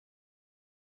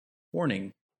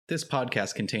Warning, this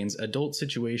podcast contains adult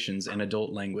situations and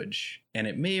adult language, and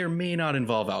it may or may not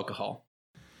involve alcohol.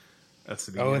 That's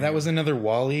the Oh, that was another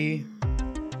Wall-E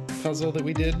puzzle that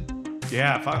we did?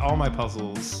 Yeah, all my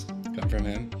puzzles Come from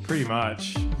him. pretty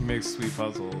much. He makes sweet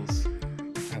puzzles.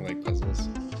 I like puzzles.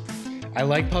 I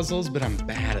like puzzles, but I'm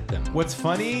bad at them. What's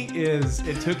funny is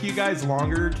it took you guys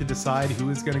longer to decide who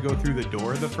was going to go through the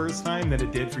door the first time than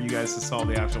it did for you guys to solve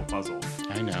the actual puzzle.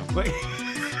 I know. Like,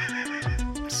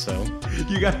 So,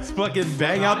 you guys fucking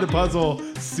bang out the puzzle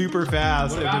super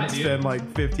fast and then it, dude? spend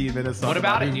like 15 minutes. What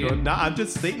about it, dude? Nah, I'm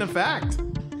just stating a fact.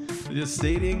 Just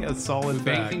stating a solid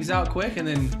Bang fact. things out quick and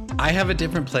then I have a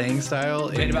different playing style.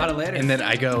 Debate about it later. And then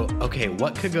I go, okay,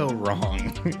 what could go wrong?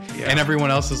 Yeah. And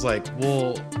everyone else is like,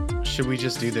 well, should we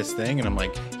just do this thing? And I'm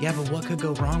like, yeah, but what could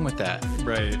go wrong with that?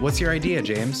 Right. What's your idea,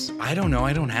 James? I don't know.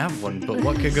 I don't have one, but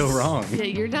what could go wrong? Yeah,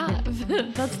 you're not.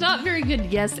 That's not very good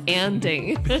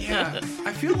yes-anding. yeah,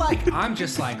 I feel like I'm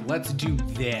just like, let's do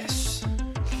this.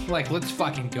 Like, let's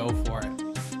fucking go for it.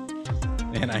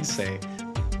 And I say,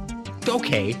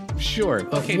 okay, sure.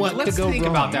 But Okay, what but let's could go think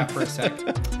wrong? about that for a sec.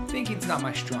 Thinking's not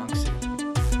my strong suit.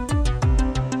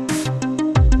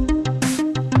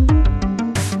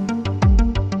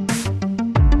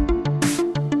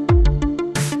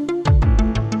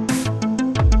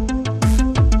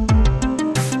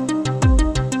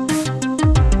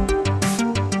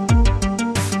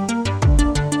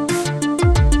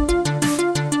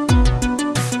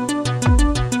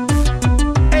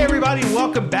 Hey everybody,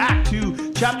 welcome back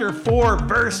to chapter 4,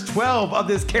 verse 12 of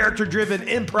this character-driven,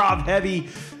 improv-heavy,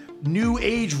 new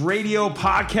age radio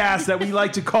podcast that we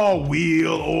like to call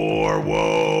Wheel or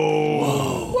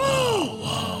Whoa.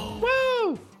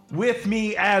 Whoa. With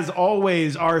me, as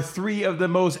always, are three of the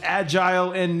most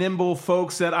agile and nimble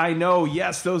folks that I know.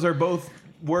 Yes, those are both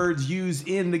words used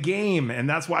in the game, and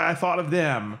that's why I thought of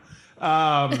them.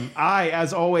 I,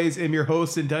 as always, am your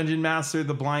host and dungeon master,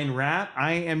 the Blind Rat.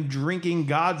 I am drinking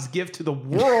God's gift to the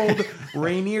world,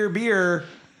 Rainier beer.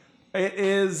 It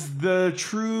is the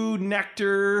true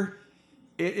nectar.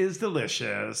 It is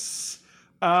delicious.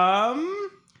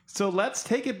 So let's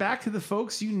take it back to the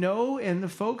folks you know and the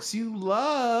folks you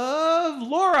love.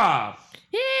 Laura,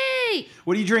 Hey,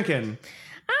 what are you drinking?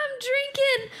 I'm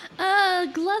drinking a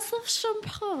glass of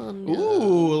champagne.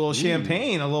 Ooh, a little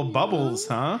champagne, a little bubbles,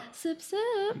 huh? Sip,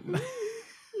 sip.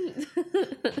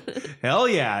 Hell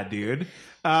yeah, dude.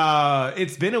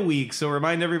 It's been a week, so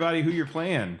remind everybody who you're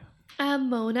playing.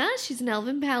 Mona, she's an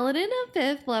elven paladin of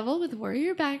 5th level with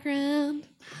warrior background.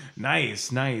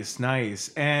 Nice.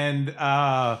 And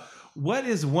what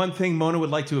is one thing Mona would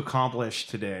like to accomplish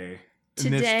today?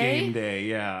 In this Today? game day,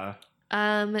 yeah.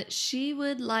 She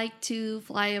would like to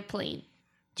fly a plane.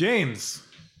 James,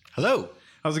 Hello.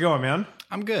 how's it going, man?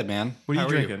 I'm good, man. What are How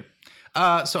you drinking?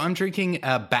 So I'm drinking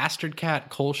a Bastard Cat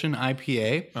Colshan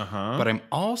IPA, Uh-huh. but I'm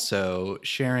also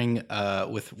sharing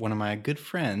with one of my good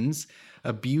friends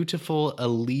a beautiful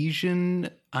Elysian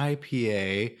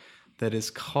IPA that is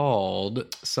called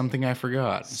something I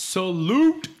forgot.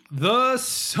 Salute the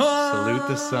sun. Salute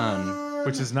the Sun.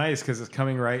 Which is nice because it's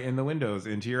coming right in the windows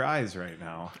into your eyes right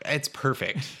now. It's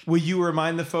perfect. Will you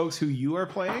remind the folks who you are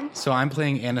playing? So I'm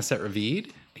playing Anisette Ravid.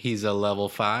 He's a level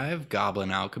 5 goblin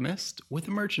alchemist with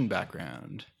a merchant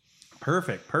background.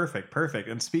 Perfect.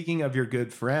 And speaking of your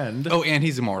good friend, Oh, and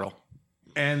he's immortal.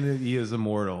 and he is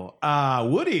immortal.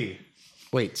 Woody.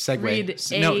 Wait, segue. Read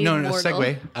No, immortal.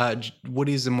 segue.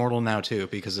 Woody's immortal now too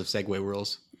because of segue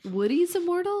rules. Woody's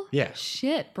immortal? Yeah.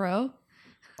 Shit, bro.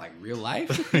 Like real life?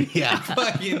 Yeah.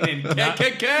 Fucking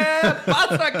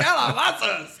pasta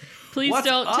calabazas. Please What's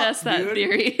don't up, test that dude?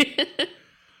 theory.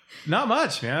 Not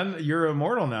much, man. You're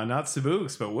immortal now, not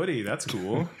Sabooks, but Woody. That's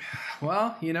cool.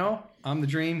 Well, you know, I'm the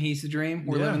dream. He's the dream.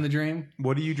 We're Yeah. living the dream.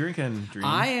 What are you drinking, Dream?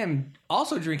 I am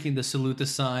also drinking the Salute the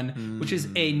Sun, which is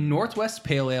a Northwest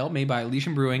Pale Ale made by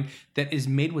Elysian Brewing that is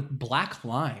made with black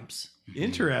limes.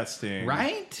 Interesting.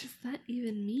 Right? What does that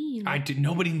even mean?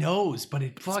 Nobody knows, but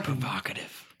it fucking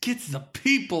provocative. Gets the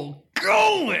people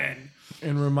going.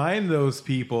 And remind those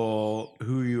people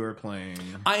who you are playing.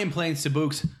 I am playing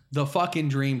Sabooks, the fucking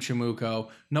dream Chimuko.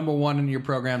 Number 1 in your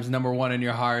programs, number 1 in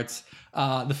your hearts.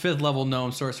 The 5th level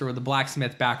gnome sorcerer with a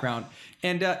blacksmith background.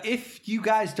 And if you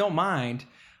guys don't mind,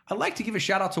 I'd like to give a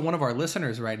shout out to one of our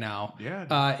listeners right now.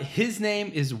 Yeah. His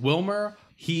name is Wilmer.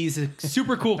 He's a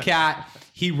super cool cat.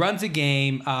 He runs a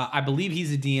game. I believe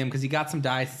he's a DM because he got some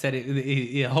dice and said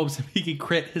it hopes he can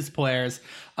crit his players.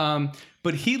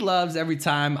 But he loves every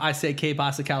time I say que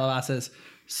pasa calabazas.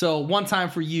 So one time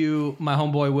for you, my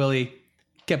homeboy Willie.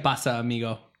 Que pasa,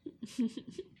 amigo?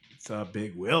 It's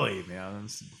Big Willie, man.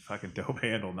 That's a fucking dope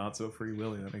handle. Not so free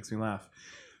Willie. That makes me laugh.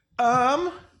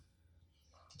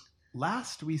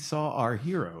 last we saw our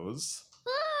heroes,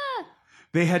 Ah!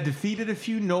 they had defeated a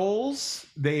few gnolls.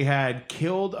 They had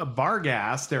killed a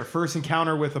Barghast, their first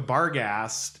encounter with a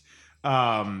Barghast.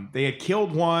 They had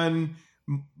killed one,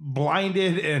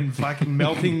 blinded and fucking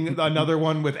melting another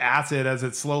one with acid as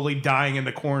it's slowly dying in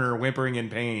the corner, whimpering in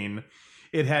pain.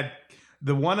 It had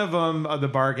the one of them, the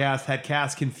Barghast, had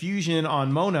cast confusion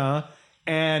on Mona,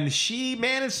 and she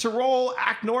managed to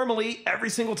act normally every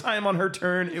single time on her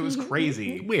turn. It was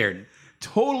crazy. Weird.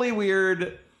 Totally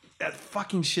weird. That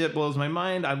fucking shit blows my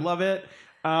mind. I love it.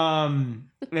 And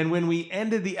when we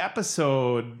ended the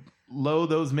episode,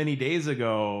 those many days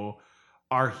ago,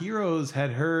 our heroes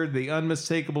had heard the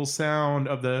unmistakable sound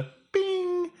of the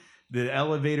bing, the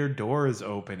elevator doors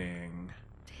opening.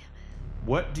 Damn it.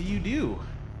 What do you do?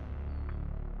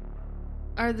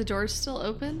 Are the doors still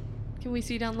open? Can we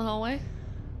see down the hallway?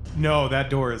 No, that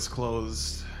door is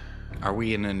closed. Are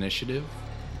we in initiative?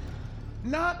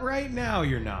 Not right now,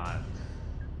 you're not.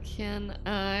 Can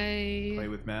I... Play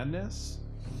with Madness?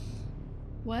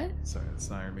 What? Sorry, that's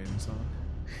an Iron Maiden song.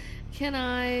 Can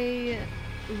I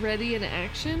ready an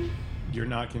action? You're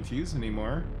not confused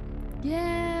anymore.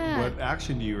 Yeah. What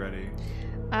action do you ready?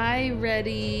 I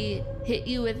ready hit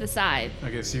you with the scythe.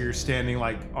 Okay, so you're standing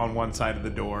like on one side of the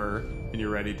door and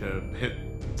you're ready to hit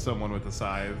someone with a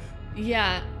scythe.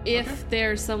 Yeah, if Okay.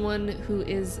 there's someone who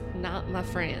is not my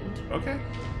friend. Okay.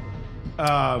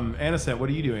 Anisette, what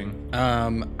are you doing?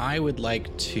 I would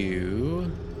like to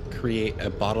create a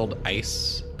bottled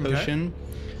ice potion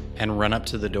and run up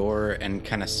to the door and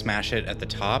kind of smash it at the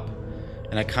top.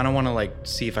 And I kind of want to like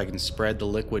see if I can spread the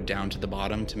liquid down to the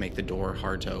bottom to make the door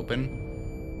hard to open,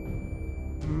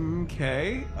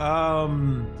 Okay.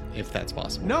 if that's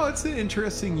possible. No, it's an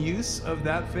interesting use of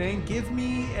that thing. Give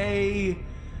me a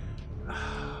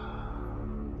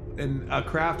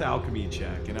craft alchemy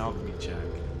check. An alchemy check.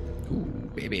 Ooh,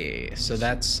 baby. So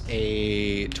that's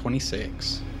a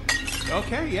 26.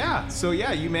 Okay, yeah. So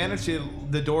yeah, you managed it.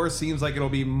 The door seems like it'll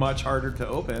be much harder to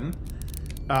open.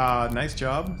 Nice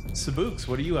job. Sabooks,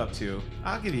 what are you up to?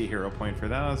 I'll give you a hero point for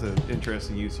that. That was an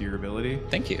interesting use of your ability.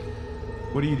 Thank you.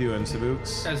 What are you doing,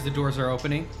 Sabooks? As the doors are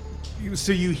opening.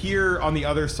 So you hear on the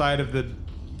other side of the...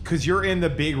 Because you're in the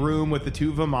big room with the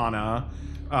two Vamana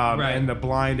Right. and the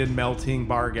blind and melting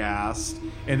Barghast.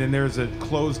 And then there's a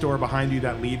closed door behind you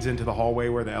that leads into the hallway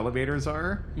where the elevators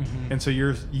are. Mm-hmm. And so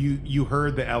you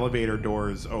heard the elevator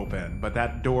doors open, but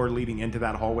that door leading into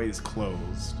that hallway is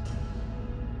closed.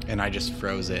 And I just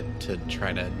froze it to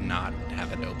try to not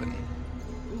have it open.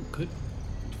 Ooh, good.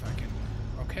 Fucking.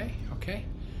 Okay, okay.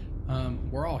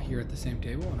 We're all here at the same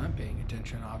table, and I'm paying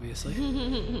attention, obviously.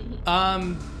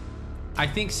 I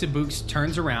think Sabooks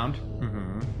turns around,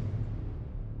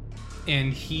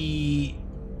 and he.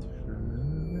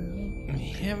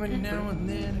 Every now and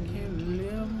then I can't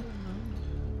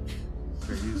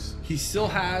live. He still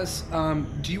has.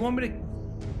 Do you want me to?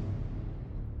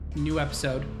 New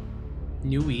episode,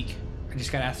 new week. I just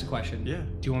gotta ask a question. Yeah.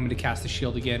 Do you want me to cast the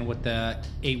shield again with the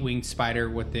 8-winged spider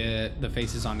with the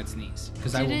faces on its knees?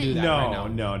 Because I will do that right now.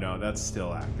 No, that's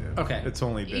still active. Okay. It's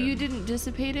only been... You didn't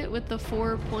dissipate it with the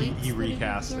 4 points? He that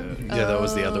recast absorbed? it. Yeah, that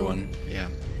was the other Oh. one. Yeah.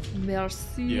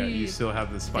 Merci. Yeah, you still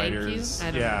have the spiders.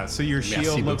 I don't Yeah, know. so your Merci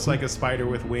shield looks beaucoup. like a spider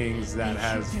with wings that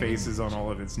has faces on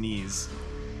all of its knees.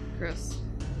 Gross.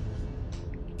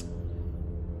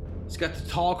 He's got the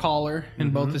tall collar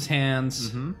in both his hands.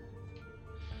 Mm-hmm.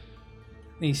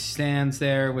 He stands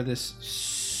there with this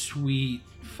sweet,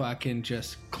 fucking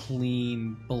just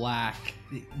clean black,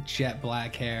 jet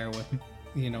black hair with,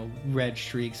 red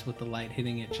streaks with the light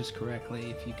hitting it just correctly,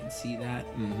 if you can see that.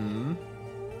 Mm-hmm.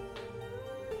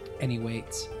 And he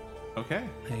waits. Okay.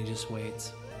 And he just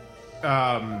waits.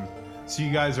 So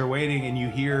you guys are waiting, and you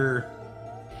hear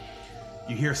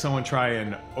someone try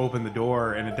and open the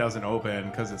door, and it doesn't open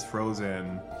because it's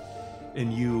frozen.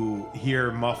 And you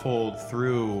hear muffled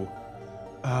through,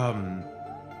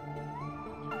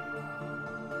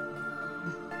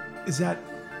 is that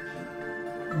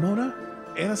Mona?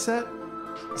 Anisette?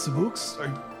 Sabooks?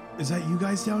 Is that you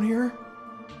guys down here?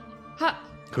 Ha!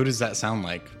 Who does that sound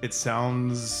like? It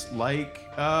sounds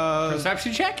like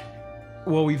Perception check?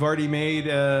 well, we've already made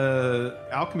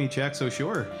alchemy check, so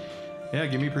sure. Yeah,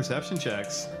 give me perception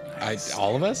checks.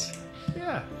 All of us?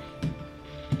 Yeah.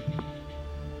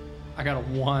 I got a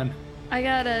 1. I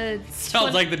got a...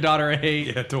 Sounds like the daughter of hate.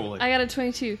 Yeah, totally. I got a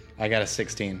 22. I got a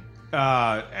 16.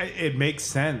 It makes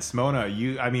sense, Mona.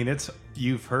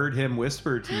 You've heard him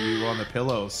whisper to you on the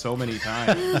pillow so many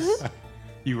times.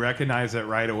 You recognize it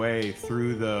right away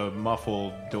through the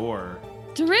muffled door.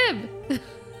 Drib!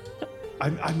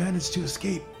 I managed to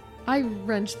escape I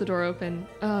wrench the door open.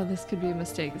 Oh, this could be a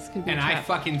mistake. This could be And a I trap.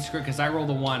 fucking screw because I rolled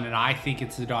a 1 and I think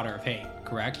it's the daughter of hate,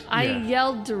 correct? I Yeah.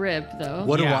 yelled Darib though.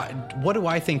 What do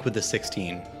I think with the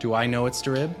 16? Do I know it's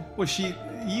Darib? Well,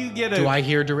 you get a. Do I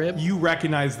hear Darib? You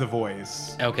recognize the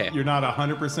voice. Okay. You're not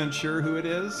 100% sure who it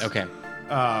is. Okay.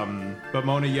 But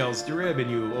Mona yells Darib, and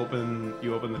you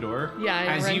open the door. Yeah, I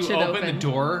As wrench you it open the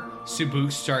door,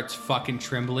 Subuk starts fucking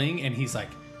trembling and he's like,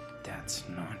 "That's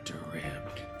not Darib."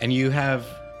 And you have,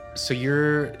 so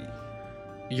your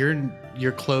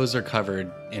clothes are covered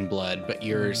in blood, but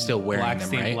you're still wearing Black them,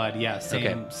 stained right? blood, yeah,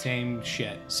 Okay. same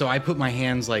shit. So I put my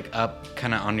hands like up,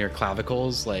 kind of on your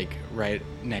clavicles, like right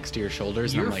next to your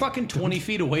shoulders. You're and I'm like, fucking 20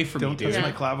 feet away from me, Don't dude. touch Yeah.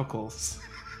 my clavicles.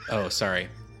 oh, sorry.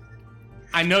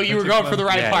 I know you That's were your going for the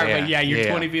plan. right Yeah, part, yeah, but yeah, you're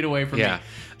yeah. 20 feet away from Yeah. me.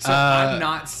 So Uh, I'm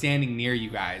not standing near you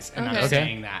guys, and I'm Okay.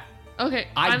 saying that. Okay.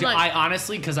 I I'm like, I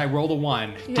honestly, because I rolled a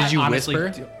 1. Did I you honestly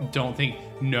whisper? Don't think.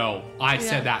 No, I Yeah.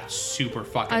 said that super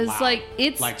fucking I was loud. like,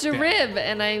 it's Like Darib,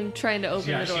 and I'm trying to open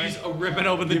Yeah, the door. she's ripping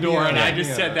open the Give me door, a- and I yeah, just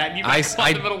yeah. said that. And you I- got caught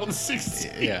in I- the middle of the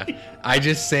 16. Yeah. I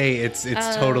just say it's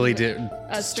totally,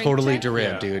 it's strength totally check?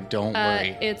 Darib, Yeah. dude. Don't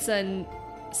worry. It's a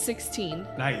 16.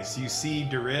 Nice. You see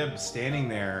Darib standing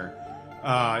there,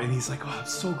 and he's like, "Oh, I'm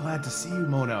so glad to see you,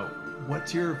 Mona.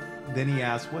 What's your?" Then he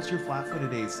asks, "What's your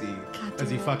flat-footed AC?" As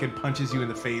he damn it. fucking punches you in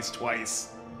the face twice.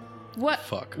 What?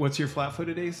 Fuck. What's your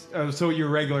flat-footed AC? So your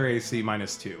regular AC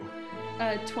 -2.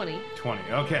 20. 20.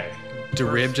 Okay.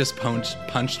 Darib just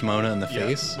punched Mona in the Yeah,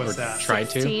 face, what's or that? tried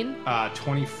to. 16.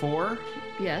 24,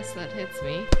 Yes, that hits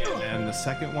me. and then the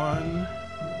second one,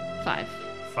 5.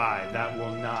 5. That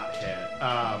will not hit.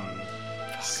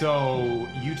 So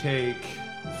you take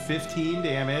 15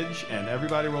 damage, and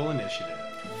everybody roll initiative.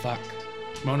 Fuck.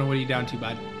 Mona, what are you down to,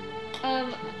 bud?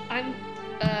 I'm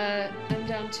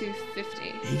down to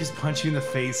 50. He just punched you in the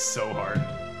face so hard.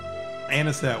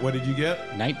 Anisette, what did you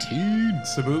get? 19.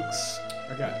 Sabuks,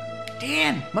 I got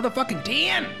Dan, motherfucking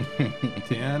Dan.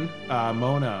 10.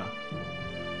 Mona,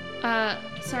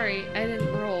 Sorry, I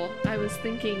didn't roll. I was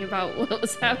thinking about what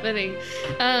was happening.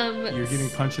 you're getting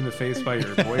punched in the face by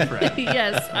your boyfriend.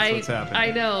 Yes, what's happening.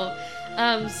 I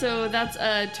know. So that's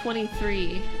a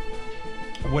 23.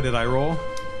 What did I roll?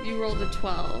 You rolled a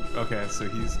 12. Okay, so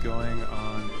he's going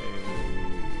on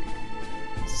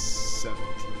a 17.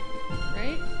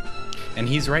 Right? And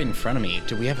he's right in front of me.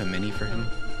 Do we have a mini for him?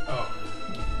 Oh.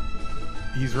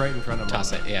 He's right in front of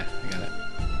Toss Mona. it. Yeah, I got it.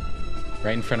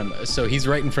 Right in front of. So he's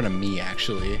right in front of me,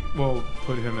 actually. We'll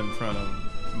put him in front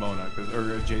of Mona,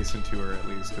 or adjacent to her at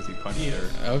least, because he punched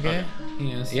her. Okay.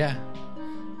 Yes. Yeah.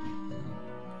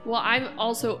 Well, I've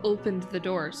also opened the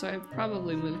door, so I've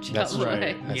probably moved you That's out of the right.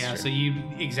 way. That's yeah. true. So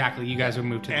you guys will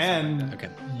move to the side. And Okay.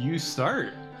 you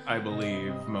start, I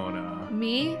believe, Mona.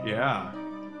 Me? Yeah.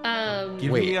 Give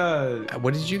Wait. me a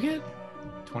What did you get?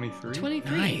 23.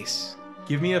 23. Nice.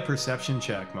 Give me a perception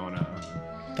check, Mona.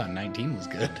 I thought 19 was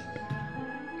good.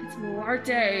 It's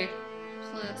Muarte.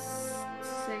 Plus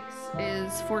 6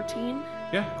 is 14.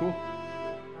 Yeah, cool.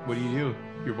 What do?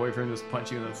 Your boyfriend just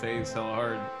punched you in the face hella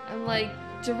hard. I'm like,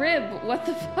 Darib, what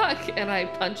the fuck? And I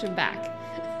punch him back.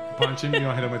 Punch him, you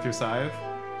don't hit him with your scythe?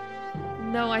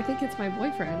 No, I think it's my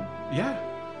boyfriend. Yeah.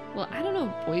 Well, I don't know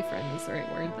if boyfriend is the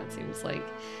right word. That seems like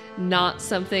not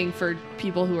something for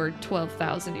people who are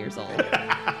 12,000 years old.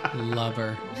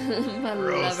 Lover. My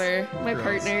Gross. lover, my Gross.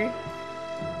 partner.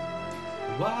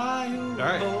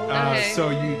 Alright. Okay. So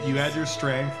you add your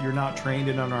strength. You're not trained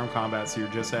in unarmed combat, so you're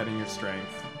just adding your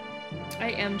strength. I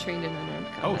am trained in unarmed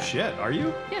combat. Oh shit, are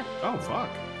you? Yeah, Oh fuck.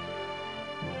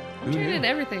 I'm Who trained knew? in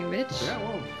everything, bitch. Yeah,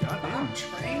 well, goddamn.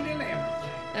 Trained in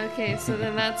everything. Okay, so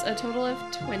then that's a total of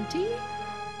 20?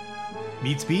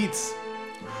 Meets beats.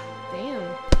 Damn.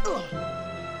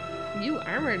 You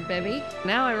armored, baby.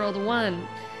 Now I rolled a 1.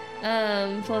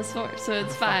 Plus 4, so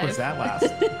it's 5. What was that last?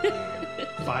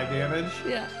 5 damage?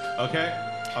 Yeah. Okay.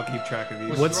 I'll keep track of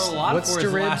these. What's Throw a lot what's for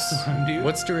his last Darib's one, dude.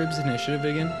 what's Darib's initiative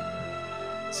again?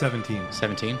 17.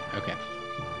 17. Okay.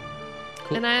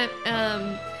 Cool. And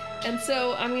and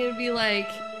so I'm gonna be like,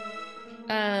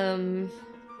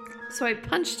 so I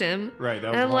punched him. Right, that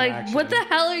was And I'm one like, action. what the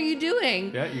hell are you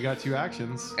doing? Yeah, you got 2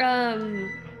 actions.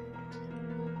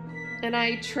 And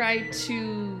I tried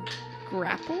to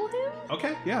grapple him.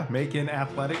 Okay, yeah. Make an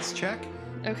athletics check.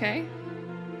 Okay.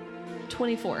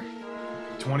 24.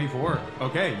 24.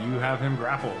 Okay, you have him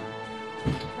grappled.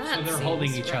 That So they're seems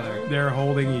holding each rough. other. They're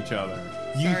holding each other.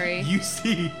 Sorry. You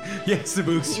see, yes,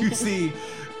 Sabuks, you see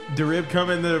Darib come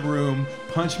in the room,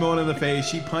 punch Mona in the face,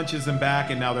 she punches him back,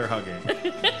 and now they're hugging.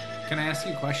 Can I ask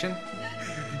you a question?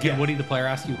 Yeah. Can Woody the player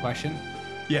ask you a question?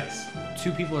 Yes.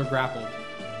 2 people are grappled,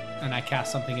 and I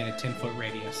cast something in a 10-foot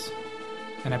radius.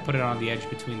 and I put it on the edge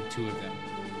between the two of them.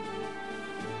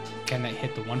 Can that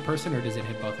hit the one person, or does it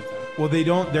hit both of them? Well,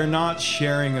 they're not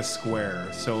sharing a square,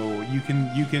 so you can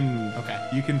Okay.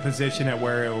 you can position it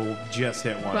where it will just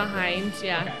hit one. Behind,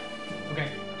 yeah. Okay.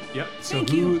 Yep. So Thank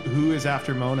who is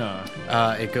after Mona?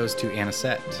 It goes to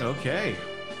Anisette. Okay.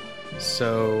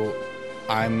 So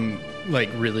I'm like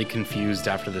really confused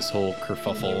after this whole Can you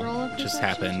roll a kerfuffle just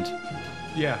perception happened. check?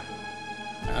 Yeah.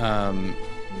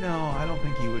 No, I don't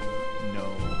think he would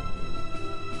know.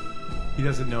 He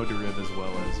doesn't know Darib as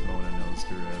well as Mona knows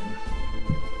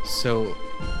Darib. So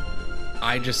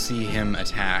I just see him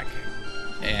attack,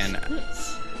 and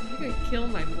You're gonna kill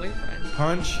my boyfriend.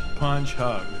 Punch, punch,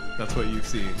 hug. That's what you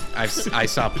see. I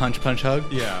saw punch,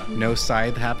 hug. Yeah. No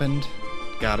scythe happened.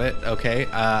 Got it. Okay.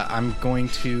 I'm going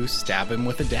to stab him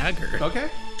with a dagger. Okay.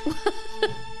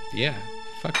 Yeah.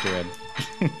 Fuck Darib.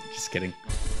 Just kidding.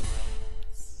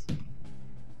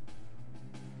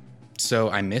 So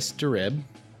I missed Darib.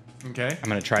 Okay. I'm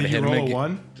gonna try to Did hit you him roll a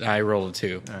again. 1? I rolled a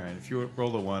 2. All right. If you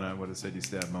rolled a 1, I would have said you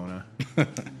stabbed Mona.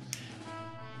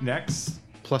 Next.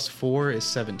 Plus 4 is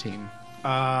 17.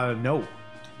 No.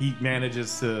 He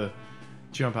manages to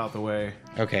jump out the way.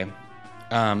 Okay.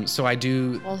 So I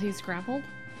do. While he's grappled?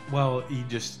 Well, he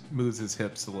just moves his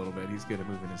hips a little bit. He's good at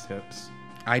moving his hips.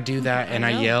 I do that, and I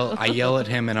I know. yell at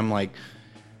him, and I'm like,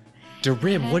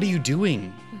 Darib, what are you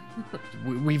doing?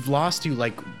 We've lost you.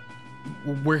 Like,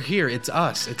 we're here. It's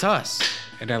us. It's us.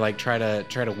 And I like try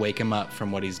to wake him up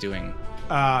from what he's doing.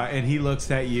 And he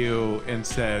looks at you and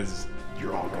says,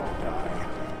 "You're all gonna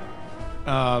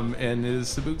die." And it is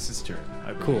Sabuks' turn.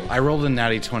 I believe. Cool. I rolled a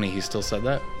natty 20. He still said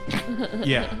that.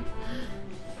 Yeah.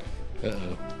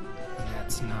 Uh-oh.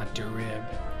 That's not Darib.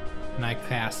 And I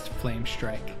cast Flame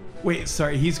Strike. Wait,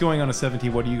 sorry. He's going on a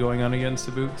 17. What are you going on again,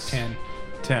 Sabuks? 10.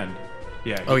 10.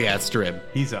 Yeah. Oh yeah, it's Darib.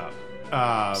 He's up.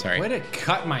 Sorry. Way to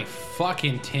cut my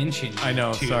fucking tension. I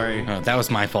know. two. Sorry. Oh, that was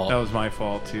my fault. That was my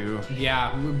fault too.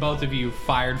 Yeah, both of you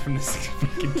fired from this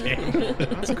fucking table.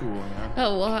 That's cool, man.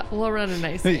 Oh, we'll run a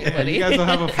nice game, buddy. You guys will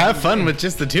have a Have fun with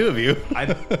just the two of you.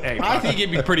 hey, I think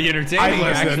it'd be pretty entertaining, I'd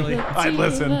listen. actually. I'd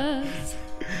listen. Us.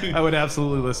 I would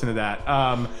absolutely listen to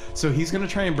that. So he's gonna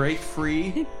try and break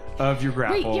free of your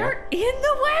grapple. Wait, you're in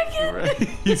the wagon? Right.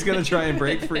 He's gonna try and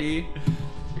break free.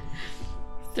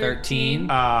 13.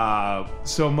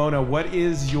 So Mona, what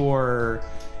is your?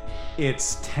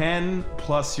 It's 10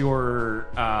 plus your.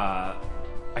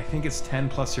 I think it's 10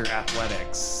 plus your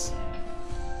athletics.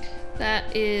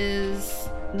 That is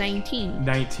 19.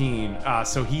 19.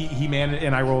 So he managed,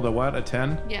 and I rolled a what? A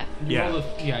 10. Yeah. You yeah. rolled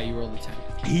you rolled a 10.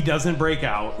 He doesn't break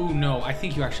out. Ooh, no, I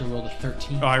think you actually rolled a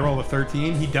 13. Oh, I rolled a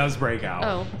 13. He does break out.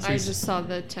 Oh, So I he's- just saw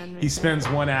the 10 right He there. spends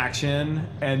one action,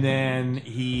 and then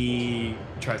he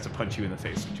tries to punch you in the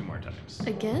face 2 more times.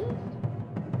 Again?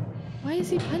 Why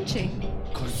is he punching?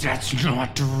 Because that's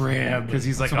not Darib. Because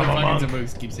he's like, That's I'm what a fucking monk.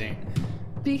 Zamoos keep saying.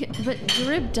 But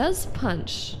Darib does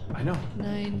punch. I know.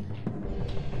 9.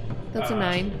 That's a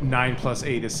 9. 9 plus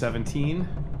 8 is 17.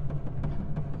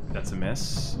 That's a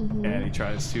miss. And he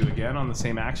tries to again on the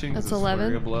same action. 'cause That's it's 11.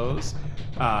 flurry of blows.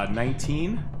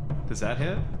 19. Does that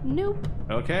hit? Nope.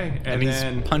 Okay. And And he's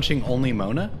then punching only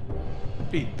Mona.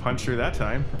 he punched her that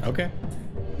time. Okay.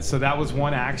 So that was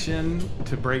one action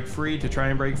to break free, to try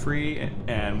and break free,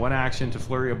 and one action to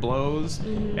flurry of blows.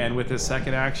 And with his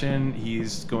second action,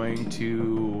 he's going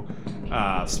to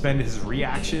spend his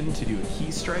reaction to do a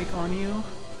key strike on you.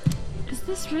 Is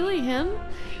this really him?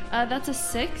 That's a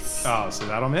 6. Oh, so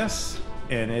that'll miss.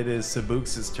 And it is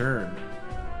Sabuks' turn.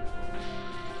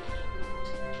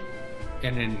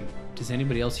 And then, does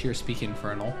anybody else here speak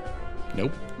Infernal?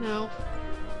 Nope. No.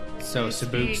 So, I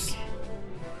Sabuks. speak-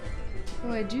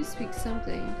 Oh, I do speak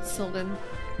something. Sylvan.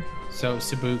 So,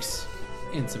 Sabuks,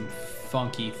 in some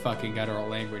funky fucking guttural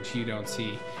language you don't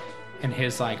see. And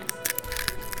his, like,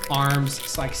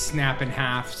 arms, like, snap in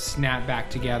half, snap back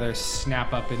together,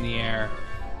 snap up in the air.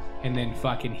 And then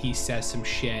fucking he says some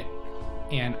shit.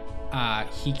 And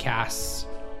he casts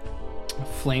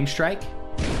Flame Strike.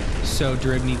 So,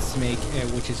 Darib needs to make,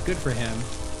 which is good for him,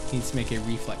 needs to make a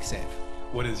reflex save.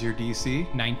 What is your DC?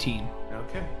 19.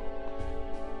 Okay.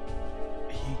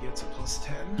 He gets a plus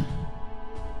 10.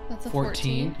 That's a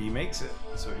 14. 14. He makes it.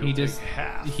 So he'll He take just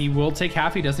half. He will take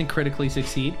half. He doesn't critically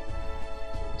succeed.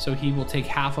 So he will take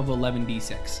half of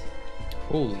 11d6.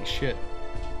 Holy shit.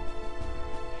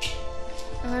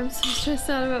 I'm so stressed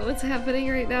out about what's happening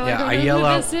right now. Yeah, I I don't know yell who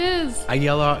out- this is. I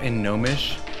yell out in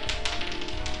Gnomish.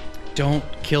 Don't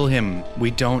kill him.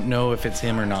 We don't know if it's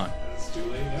him or not. It's too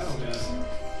late now,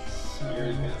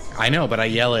 man. I know, but I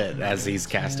yell it as he's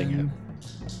casting it.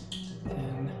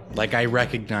 Like I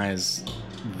recognize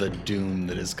the doom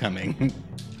that is coming.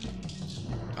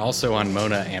 Also on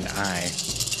Mona and I.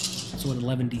 That's what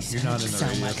 11d6 You're not in the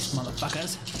sound like, radius.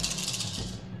 motherfuckers.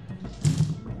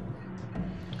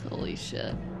 Holy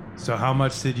shit. So how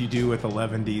much did you do with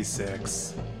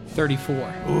 11d6?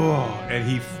 34. Oh, and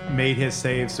he made his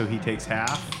save, so he takes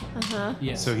half. Uh-huh.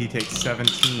 Yes. So he takes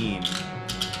 17.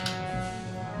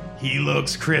 He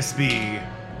looks crispy.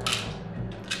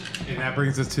 And that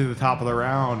brings us to the top of the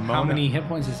round. How Mona. many hit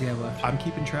points does he have left? I'm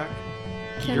keeping track.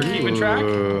 Can You're I, keeping track?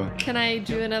 Ooh. Can I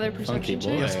do another perception boy.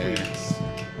 check? Yes, please.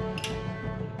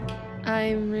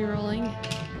 I'm re-rolling. Give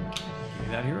me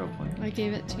that hero point. I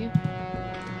gave it to you.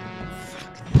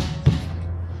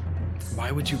 Why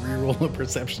would you reroll a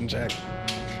perception check?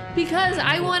 Because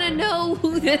I want to know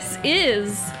who this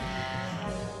is.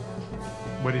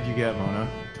 What did you get, Mona?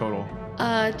 Total?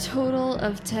 A total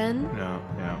of 10. No.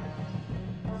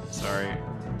 Sorry.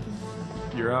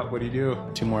 You're up. What do you do?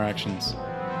 2 more actions.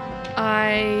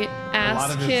 I lot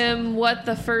ask of his- him what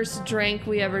the first drink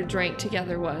we ever drank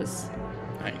together was.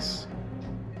 Nice.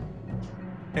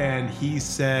 And he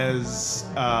says,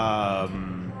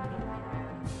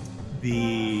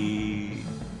 the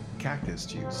cactus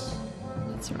juice.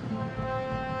 That's wrong.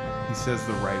 He says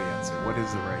the right answer. What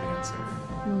is the right answer?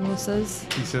 Mimosas.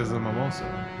 He says the mimosa.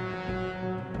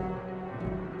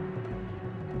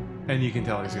 And you can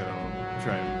tell he's gonna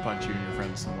try and punch you and your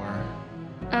friends somewhere.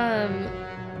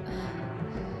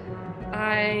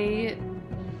 I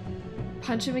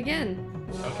punch him again.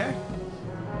 Okay.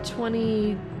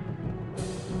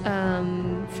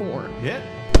 24. Hit.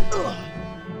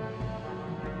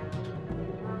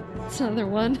 It's another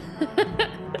one.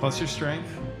 Plus your strength.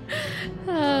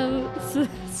 So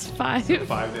it's 5.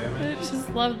 5 I damage. just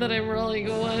love that I'm rolling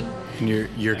a 1. And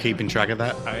you're keeping track of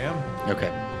that? I am.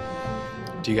 Okay.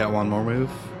 Do you got one more move,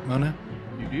 Mona?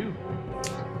 You do.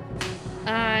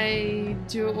 I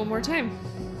do it one more time.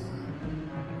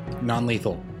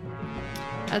 Non-lethal.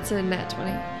 That's a nat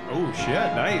 20. Oh shit!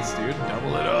 Nice, dude.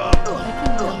 Double it up. I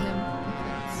can heal him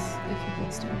if he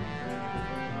wants to.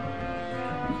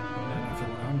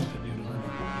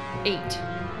 8.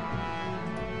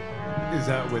 Is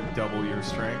that with double your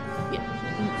strength?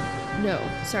 Yeah. No,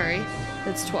 sorry.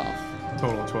 That's 12.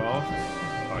 Total 12.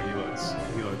 Oh,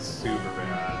 he looks super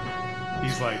bad.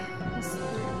 He's like Plus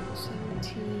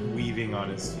 17. weaving on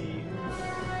his feet.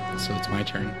 So it's my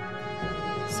turn.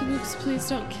 Samooks, please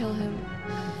don't kill him.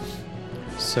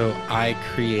 So I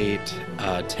create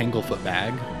a Tanglefoot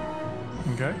bag,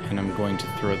 Okay. and I'm going to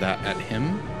throw that at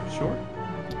him. Sure.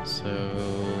 So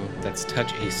that's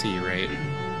touch AC, right?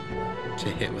 To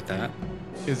hit with that.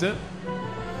 Is it?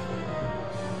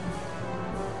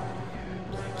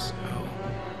 So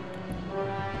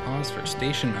pause for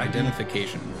station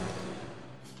identification.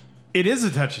 It is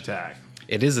a touch attack.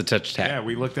 It is a touch attack. Yeah,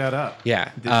 we looked that up.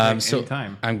 Yeah. Didn't take So any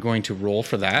time. I'm going to roll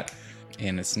for that,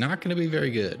 and it's not going to be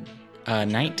very good.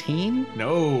 19?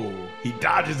 No, he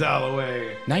dodges out of the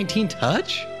way. 19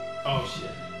 touch? Oh shit.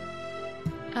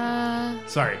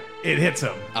 Sorry, it hits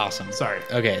him. Awesome. Sorry,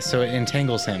 Okay, so it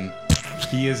entangles him.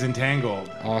 he is entangled.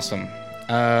 Awesome.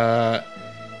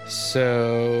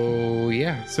 So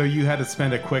yeah, So you had to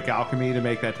spend a quick alchemy to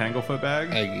make that Tanglefoot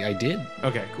bag? I did.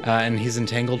 Okay, cool. And he's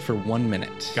entangled for 1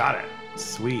 minute. Got it.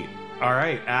 Sweet. All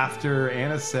right, after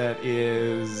Anisette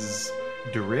is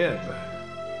Darib.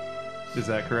 Is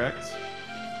that correct?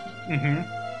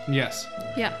 Mm-hmm. Yes,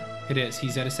 Yeah. it is.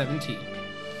 He's at a 17.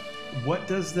 What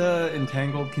does the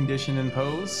entangled condition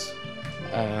impose?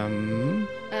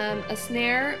 A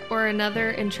snare or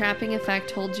another entrapping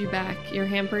effect holds you back. You're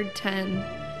hampered 10.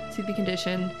 See the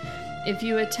condition. If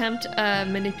you attempt a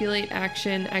manipulate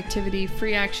action, activity,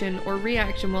 free action, or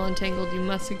reaction while entangled, you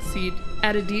must succeed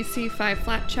at a DC 5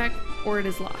 flat check or it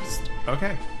is lost.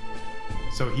 Okay.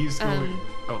 So he's going.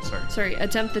 Oh, sorry. Sorry,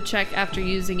 attempt the check after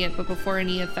using it, but before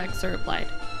any effects are applied.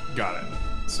 Got it.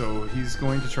 So he's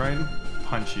going to try and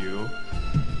punch you.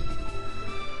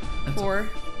 4.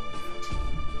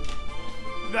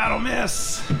 That'll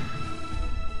miss.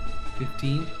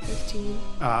 15. 15.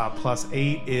 Plus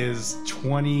 8 is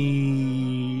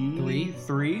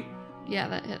 23. Yeah,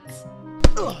 that hits.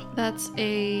 That's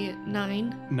a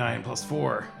 9. 9 plus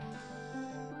 4.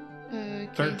 Okay,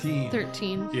 13.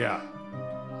 13. Yeah.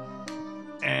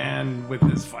 And with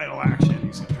his final action,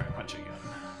 he's going to try and punch again.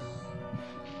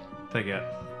 Take it.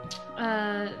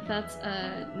 That's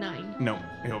a 9. No,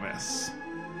 he'll miss.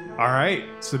 All right,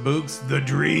 Sabuks the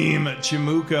Dream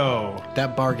Chimuko.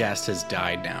 That Barghast has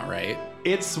died now, right?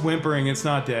 It's whimpering. It's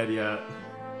not dead yet.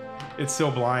 It's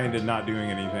still blind and not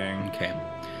doing anything. Okay.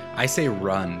 I say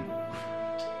run.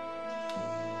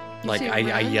 Like say I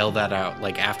run? yell that out.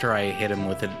 Like after I hit him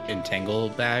with an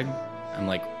entangled bag, I'm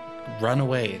like, run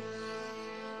away.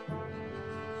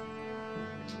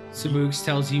 Sabuks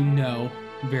tells you no,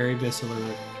 very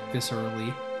viscerally.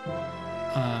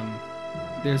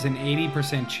 There's an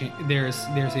 80% chance. There's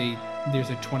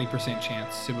a 20%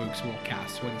 chance Sabuks will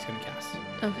cast what he's going to cast.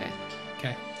 Okay.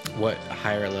 Okay. What,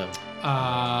 high or low?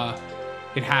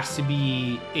 It has to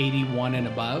be 81 and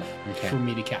above Okay. for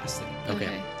me to cast it.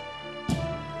 Okay.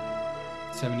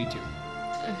 72.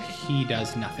 Okay. He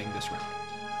does nothing this round.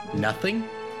 Nothing?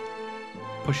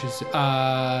 Pushes.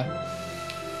 I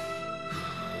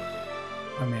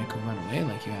mean, I could run away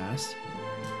like you asked.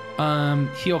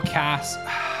 He'll cast.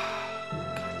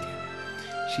 God damn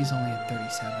it. She's only at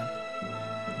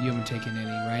 37. You haven't taken any,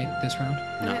 right, this round?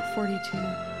 I'm at 42.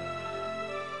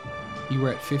 You were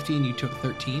at 50 and you took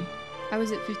 13, I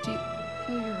was at 50. Oh,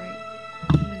 you're right.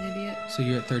 I'm an idiot. so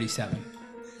you're at 37.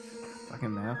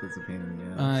 Fucking math is a pain in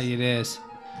the ass. It is.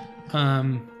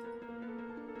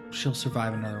 She'll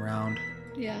survive another round.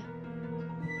 Yeah.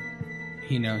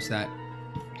 He knows that.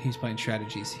 He's playing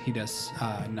strategies. He does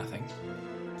nothing.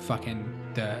 Fucking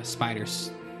the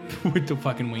spiders with the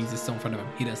fucking wings is still in front of him.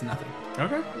 He does nothing.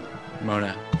 Okay.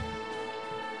 Mona.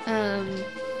 I'm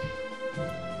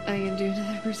gonna do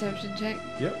another perception check.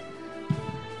 Yep.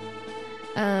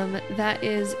 That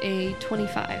is a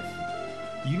 25.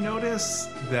 You notice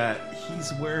that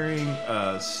he's wearing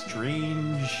a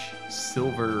strange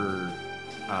silver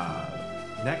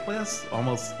necklace,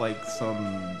 almost like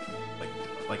some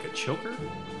like a choker.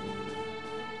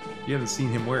 You haven't seen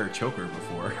him wear a choker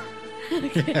before.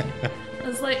 Okay. I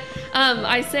was like,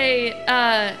 I say,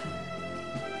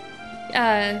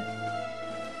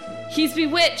 he's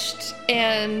bewitched,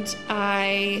 and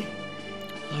I.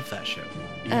 Love that show.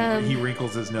 He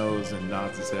wrinkles his nose and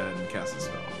nods his head and casts a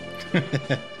spell.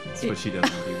 That's what she does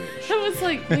in Bewitched. I was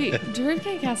like, wait, Druid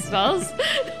can't cast spells?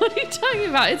 What are you talking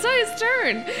about? It's not his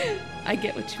turn. I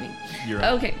get what you mean. You're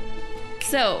right. Okay.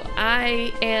 So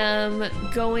I am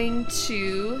going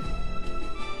to.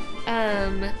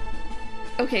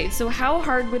 Okay, so how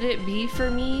hard would it be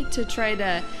for me to try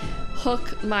to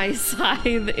hook my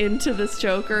scythe into this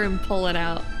choker and pull it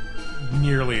out?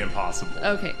 Nearly impossible.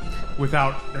 Okay.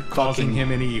 Without causing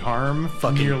him any harm,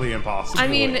 Fucking- nearly impossible. I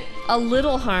mean, a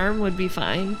little harm would be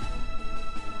fine.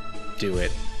 Do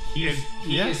it. He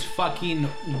Yeah. is fucking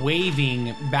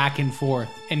waving back and forth,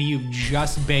 and you've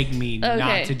just begged me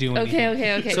not to do anything.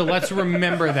 Okay. So let's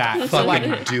remember that.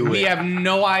 Fucking do we it. have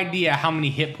no idea how many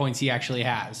hit points he actually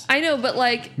has. I know, but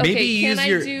like, okay, Maybe can use I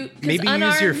your do? 'cause maybe use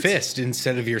your unarmed- fist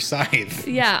instead of your scythe.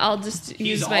 Yeah, I'll just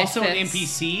He's use my also an fists.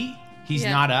 NPC. He's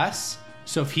Yeah. not us.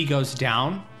 So if he goes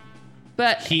down,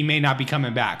 But he may not be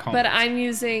coming back home. But I'm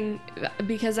using,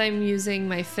 because I'm using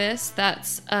my fist,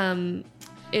 that's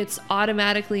it's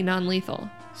automatically non-lethal.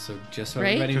 so just so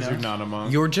Right? everybody because knows. you're not a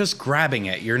monk. You're just grabbing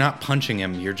it. You're not punching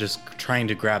him. You're just trying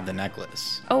to grab the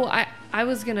necklace. Oh, I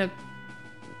was gonna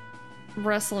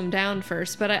wrestle him down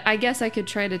first, but I guess I could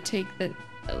try to take the.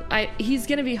 He's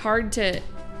gonna be hard to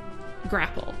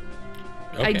grapple.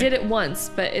 I Okay. did it once,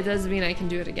 but it doesn't mean I can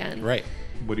do it again. Right.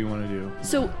 What do you want to do?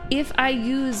 So if I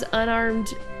use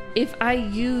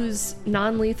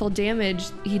non-lethal damage,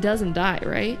 he doesn't die,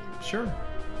 right? Sure.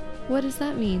 What does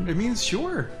that mean? It means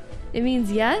sure. It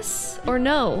means yes or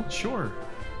no? Sure.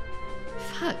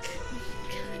 Fuck.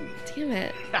 God damn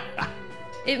it.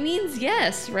 It means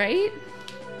yes, right?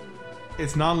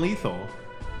 It's non-lethal.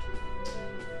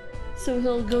 So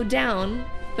he'll go down,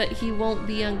 but he won't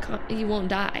be he won't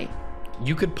die.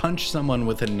 You could punch someone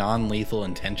with a non-lethal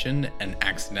intention and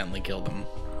accidentally kill them,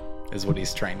 is what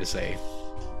he's trying to say.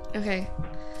 Okay.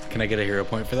 Can I get a hero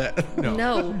point for that?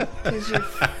 No, because you're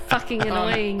fucking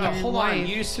annoying your Hold wife. on,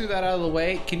 you just threw that out of the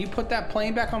way. Can you put that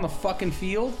plane back on the fucking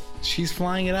field? She's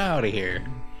flying it out of here.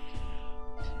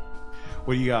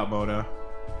 What do you got, Mona?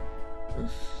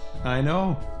 I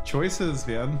know. Choices,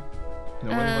 man.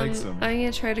 Nobody likes them. I'm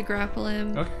gonna try to grapple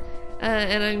him. Okay.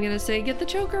 And I'm gonna say, get the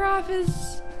choker off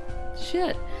his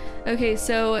shit. Okay,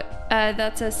 so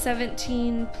that's a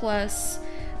 17 plus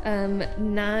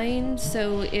 9,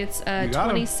 so it's You got him.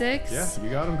 26. Yeah, you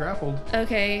got him grappled.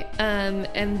 Okay, and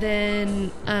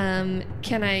then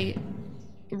can I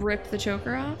rip the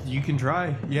choker off? You can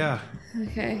try. Yeah.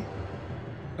 Okay.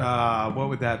 What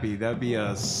would that be? That'd be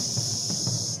a.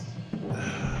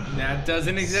 That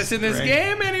doesn't exist in this Right.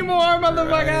 game anymore,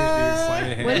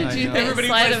 motherfucker. What did you think? Everybody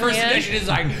who Sleight plays of first hand? edition is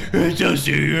like, it's a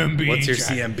CMB. What's your check.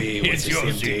 CMB? What's It's your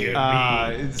your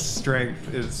CMD? It's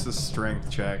strength. It's a strength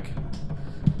check.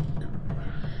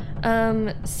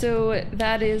 So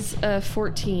that is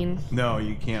 14. No,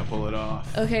 you can't pull it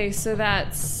off. Okay, so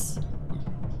that's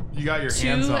You got your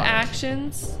hands 2 on it.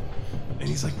 actions. And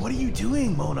he's like, "What are you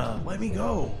doing, Mona? Let me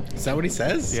go." Is that what he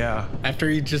says? Yeah. After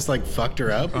he just like fucked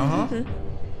her up? Uh huh.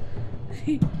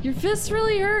 Your fists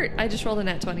really hurt. I just rolled a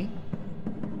nat 20.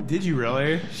 Did you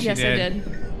really? Yes, did. I did.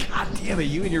 God damn it,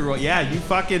 you and your roll. Yeah,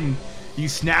 you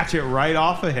snatch it right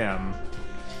off of him.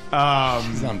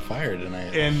 He's on fire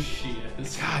tonight. And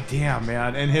God damn,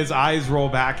 man. And his eyes roll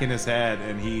back in his head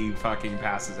and he fucking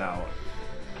passes out.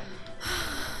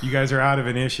 You guys are out of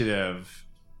initiative.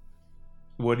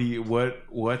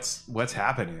 What's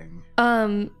happening?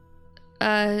 I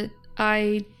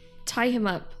tie him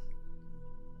up.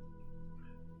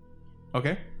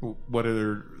 Okay.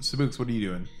 Sabooks, what are you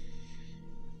doing?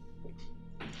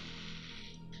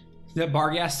 Is that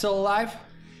Barghast still alive?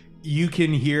 You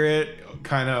can hear it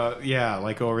kind of,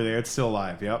 like over there. It's still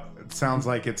alive. Yep. It sounds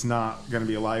like it's not going to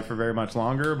be alive for very much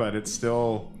longer, but it's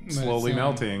still slowly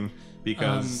melting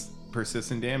because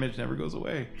persistent damage never goes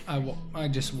away. I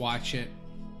just watch it.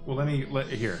 Well, let me.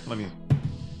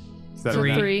 Is that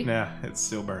 3. Nah, it's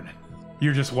still burning.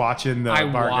 You're just watching the I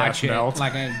bar watch gas it. melt.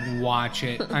 Like I watch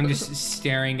it. I'm just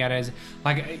staring at it.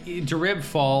 Darib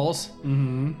falls,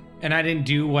 and I didn't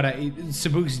do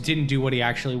Sabooks didn't do what he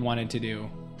actually wanted to do.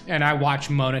 And I watch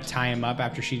Mona tie him up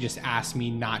after she just asked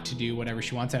me not to do whatever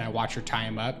she wants, and I watch her tie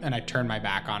him up, and I turn my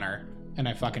back on her, and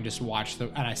I fucking just watch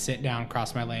and I sit down,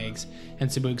 cross my legs, and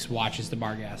Sabooks watches the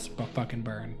Barghast fucking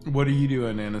burn. What are you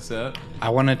doing, Anisette? I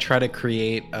want to try to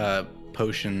create a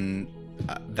potion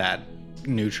that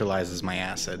neutralizes my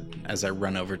acid as I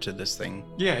run over to this thing.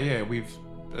 Yeah, we've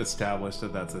established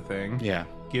that that's a thing. Yeah.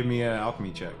 Give me an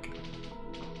alchemy check.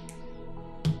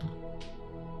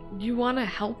 You want to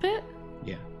help it?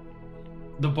 Yeah.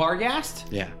 The Barghast?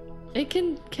 Yeah. It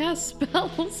can cast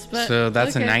spells, but So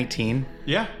that's okay. a 19.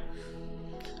 Yeah.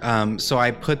 So I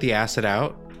put the acid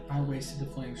out. I wasted the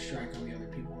flame strike on the other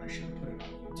people, and I should have put it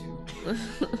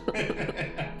on you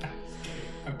too.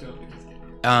 I'm totally just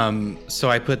kidding. So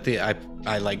I put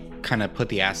I like kind of put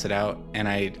the acid out, and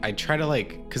I try to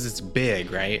because it's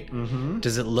big, right? Mm-hmm.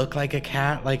 Does it look like a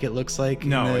cat? Like it looks like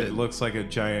No, it looks like a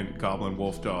giant goblin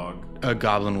wolf dog. a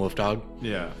goblin wolf dog.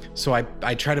 Yeah. So I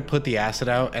try to put the acid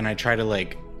out, and I try to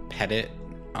pet it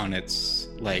on its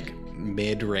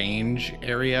mid-range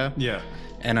area. Yeah.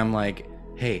 And I'm like,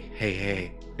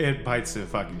 hey. It bites the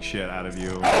fucking shit out of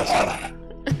you.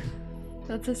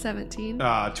 That's a 17.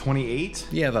 28?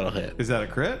 Yeah, that'll hit. Is that a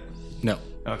crit? No.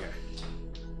 Okay.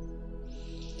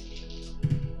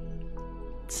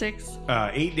 6.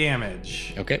 8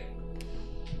 damage. Okay.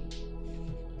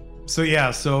 So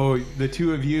the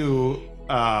two of you,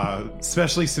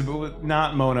 especially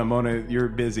not Mona. Mona, you're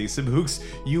busy. Sabooks,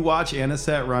 you watch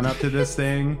Anisette run up to this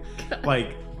thing,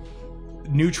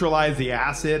 neutralize the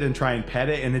acid and try and pet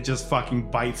it, and it just fucking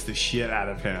bites the shit out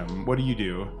of him. What do you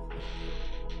do?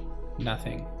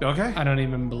 Nothing. Okay. I don't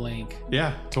even blink.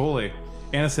 Yeah, totally.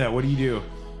 Anisette, what do you do?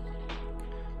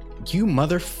 You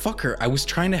motherfucker! I was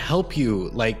trying to help you.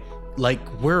 Like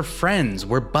we're friends.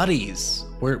 We're buddies.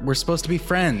 We're supposed to be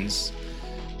friends.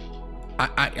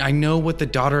 I know what the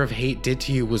Daughter of Hate did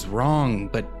to you was wrong,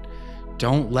 but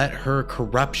don't let her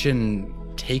corruption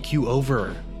take you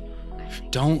over.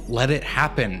 Don't let it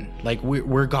happen.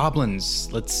 We're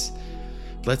goblins. Let's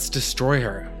destroy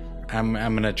her. I'm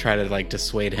gonna try to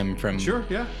dissuade him from Sure,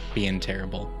 yeah. being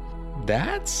terrible.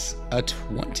 That's a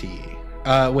 20.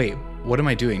 Wait, what am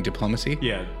I doing? Diplomacy?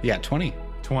 Yeah. Yeah, 20.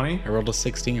 20? I rolled a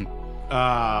 16.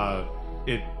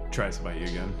 It tries to bite you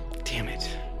again. Damn it.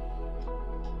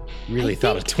 Really I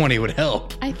thought a think- 20 would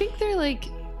help. I think they're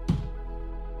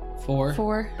 4,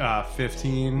 4.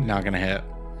 15. Not gonna hit.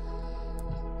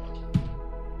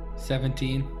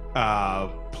 17.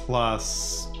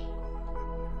 Plus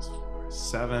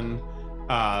 7.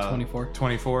 24.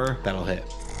 24. That'll hit.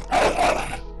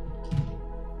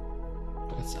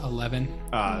 That's 11.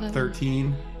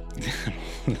 13.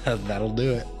 That'll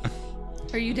do it.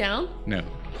 Are you down? No.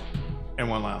 And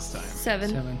one last time.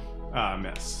 7.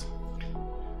 Miss.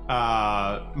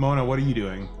 Mona, what are you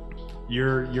doing?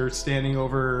 You're standing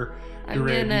over the I'm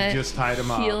rib. gonna You just tied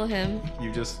him up. heal him.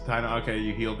 You just tied him. Okay,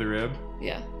 you healed the rib.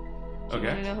 Yeah. Do you Okay.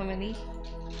 want to know how many?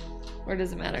 Or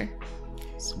does it matter?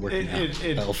 It's working out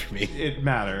well for me. It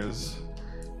matters.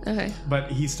 Okay.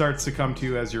 But he starts to come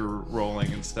to as you're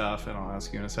rolling and stuff, and I'll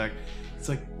ask you in a sec. It's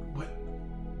like, what?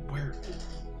 Where?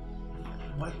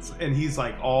 What's? And he's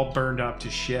all burned up to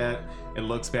shit. It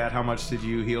looks bad. How much did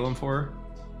you heal him for?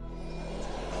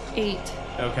 8.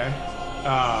 Okay.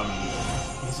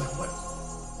 He's like, what?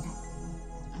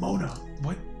 Mona,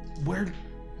 what? Where?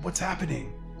 What's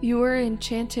happening? You were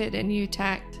enchanted and you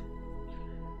attacked.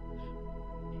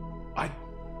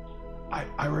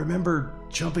 I remember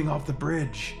jumping off the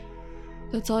bridge.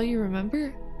 That's all you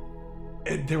remember?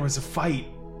 And there was a fight,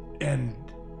 and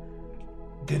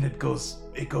then it goes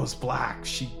black.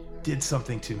 She did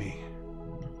something to me.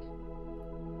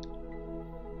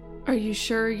 Are you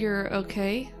sure you're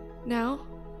okay now?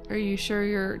 Are you sure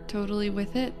you're totally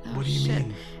with it? Oh, What do you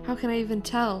mean? How can I even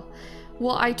tell?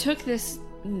 Well, I took this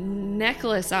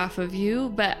necklace off of you,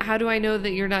 but how do I know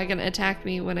that you're not going to attack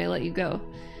me when I let you go?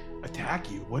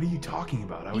 Attack you? What are you talking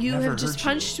about? I would You never have just hurt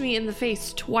punched me in the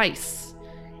face twice.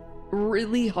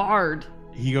 Really hard.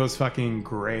 He goes fucking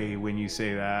gray when you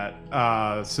say that.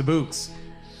 Sabooks,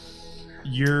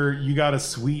 you got a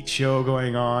sweet show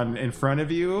going on in front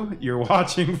of you. You're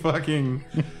watching fucking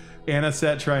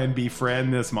Anisette try and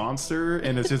befriend this monster,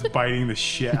 and it's just biting the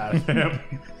shit out of him.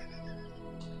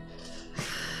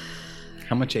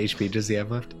 How much HP does he have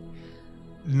left?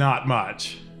 Not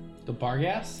much. The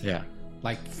Barghast? Yeah.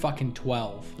 Like fucking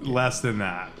 12. Less than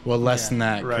that. Well, less than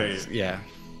that. 'cause- Right. Yeah.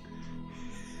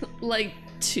 Like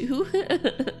 2? You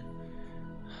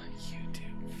two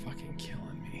fucking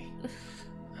killing me.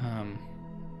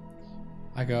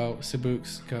 I go,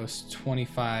 Sabooks goes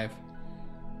 25.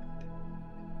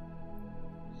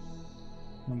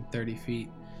 I'm 30 feet.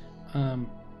 I'm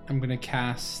gonna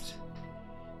cast.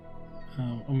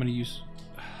 I'm gonna use.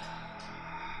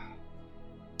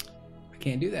 I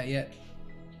can't do that yet.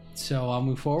 So I'll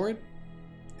move forward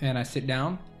and I sit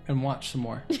down and watch some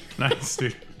more. Nice,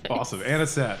 dude. Awesome.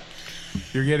 Anisette,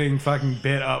 you're getting fucking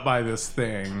bit up by this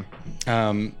thing.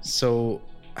 So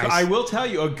I will tell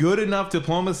you, a good enough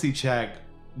diplomacy check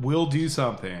will do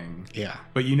something. Yeah.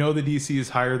 But you know the DC is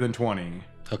higher than 20.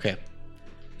 Okay.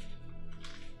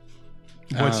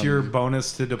 What's your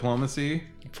bonus to diplomacy?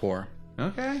 4.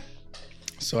 Okay.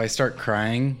 So I start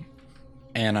crying,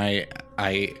 and I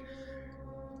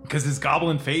Because his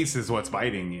goblin face is what's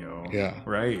biting you. Yeah.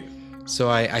 Right. So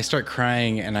I start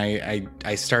crying, and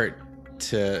I start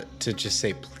to just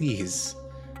say, please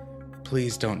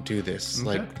don't do this.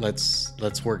 Okay. Like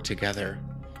let's work together.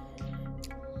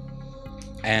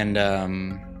 And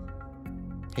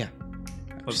yeah,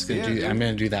 I'm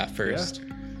gonna do that first.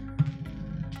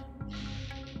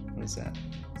 What is that?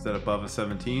 Is that above a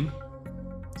 17?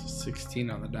 16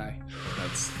 on the die.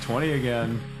 That's 20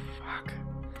 again. Fuck.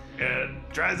 It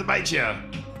tries to bite you.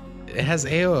 It has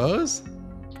AOs.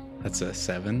 That's a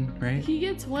 7, right? He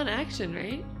gets one action,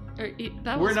 right?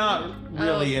 That We're was not one.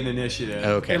 really Oh. in initiative.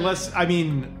 Okay. Unless, I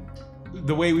mean,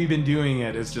 the way we've been doing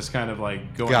it is just kind of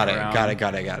like going Got it. around.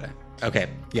 Got it. Okay.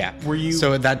 Yeah. Were you-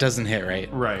 So that doesn't hit,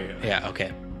 right? Right. Yeah.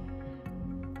 Okay.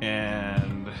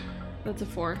 And That's a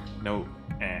 4. no,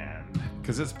 and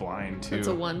because it's blind too. That's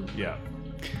a 1. Yeah.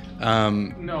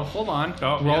 No, hold on.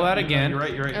 Oh, Roll yeah, that again. You're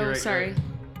right. You're right. Oh, You're right. sorry.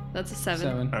 That's a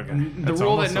 7. 7. Okay. The That's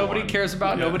rule almost that a nobody 1. cares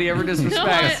about, Yeah. nobody ever No,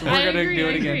 disrespects. I We're gonna agree, do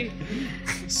it I again.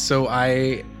 agree. So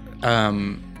I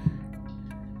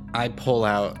pull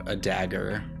out a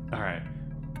dagger, All right.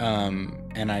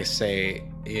 and I say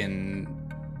in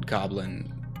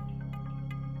Goblin,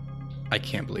 I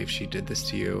can't believe she did this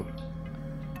to you,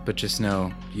 but just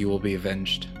know you will be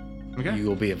avenged. Okay. You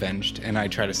will be avenged. And I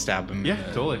try to stab him. Yeah,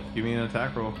 totally. Give me an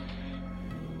attack roll.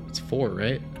 It's 4,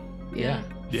 right? Yeah.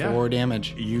 Yeah. 4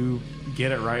 damage. You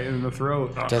get it right in the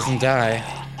throat. Doesn't die.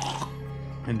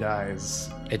 And dies.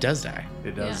 It does die.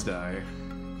 It does Yeah. die.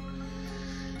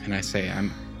 And I say,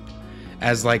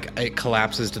 as like it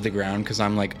collapses to the ground because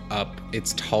I'm like up.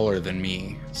 It's taller than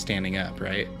me standing up,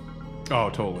 right? Oh,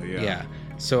 totally. Yeah. Yeah.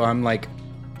 So I'm like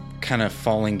kind of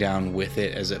falling down with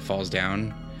it as it falls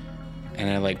down. And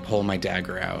I like pull my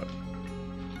dagger out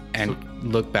and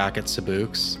look back at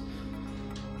Sabooks.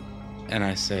 And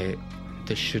I say,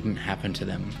 this shouldn't happen to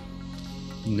them.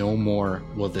 No more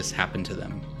will this happen to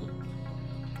them.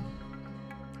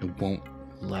 I won't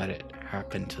let it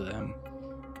happen to them.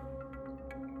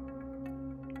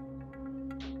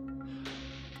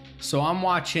 So I'm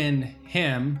watching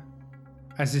him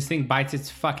as this thing bites its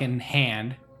fucking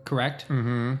hand, correct?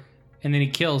 Mm-hmm. And then he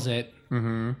kills it. Mm-hmm.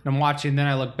 And I'm watching, then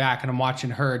I look back and I'm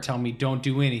watching her tell me, don't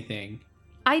do anything.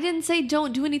 I didn't say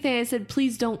don't do anything. I said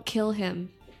please don't kill him.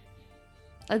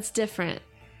 That's different.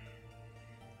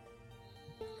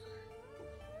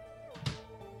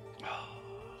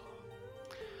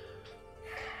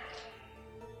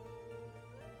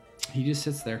 He just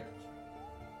sits there.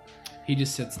 He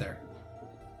just sits there.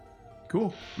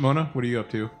 Cool. Mona, what are you up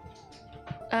to?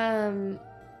 I'm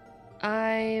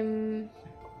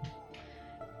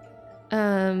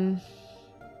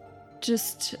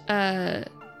just I'll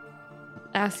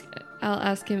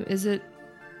ask him, is it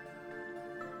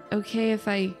okay if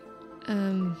I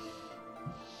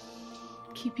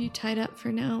keep you tied up for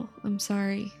now? I'm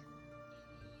sorry.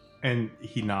 And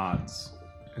he nods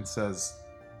and says,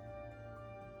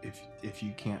 "If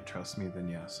you can't trust me, then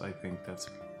yes, I think that's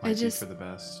might be for the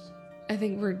best." I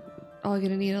think we're all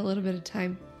gonna need a little bit of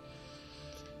time.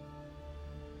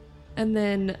 And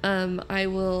then I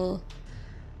will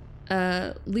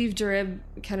leave Jarib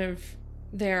kind of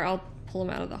there. I'll pull him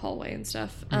out of the hallway and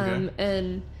stuff. Okay.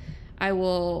 And I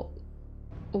will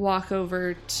walk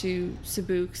over to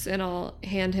Sabuks and I'll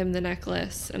hand him the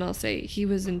necklace and I'll say he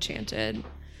was enchanted.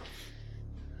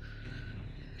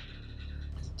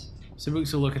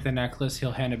 Sabuks will look at the necklace.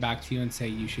 He'll hand it back to you and say,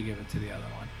 you should give it to the other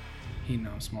one. He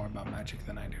knows more about magic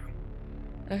than I do.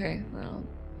 Okay, I'll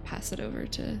pass it over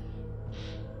to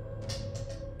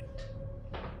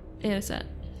Anisette.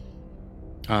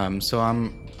 So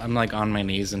I'm like on my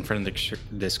knees in front of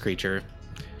this creature.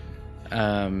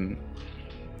 And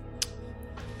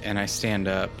I stand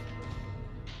up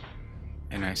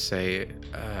and I say,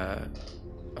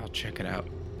 I'll check it out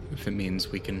if it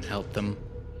means we can help them.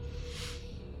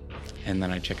 And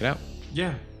then I check it out.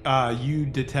 Yeah. You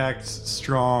detect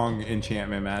strong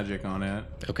enchantment magic on it.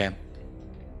 Okay.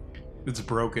 It's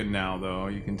broken now, though.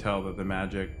 You can tell that the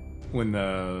magic,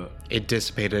 It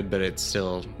dissipated, but it's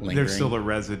still lingering. there's still a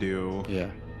residue, Yeah.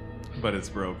 but it's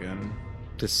broken.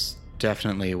 This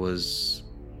definitely was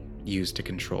used to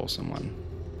control someone.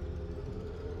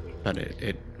 But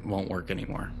it won't work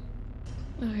anymore.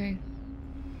 Okay.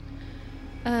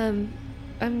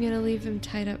 I'm gonna leave him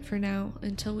tied up for now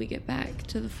until we get back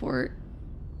to the fort.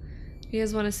 You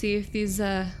guys want to see if these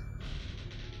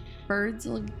birds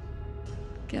will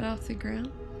get off the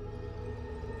ground?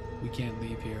 We can't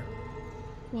leave here.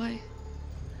 Why?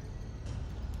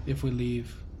 If we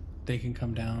leave, they can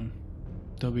come down.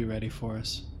 They'll be ready for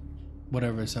us.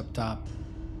 Whatever's up top,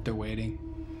 they're waiting.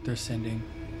 They're sending.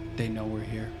 They know we're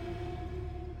here.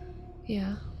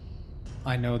 Yeah.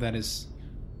 I know that is...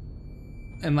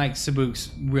 And like Sabuks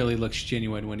really looks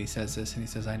genuine when he says this, and he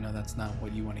says, I know that's not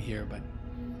what you want to hear, but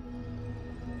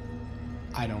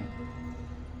I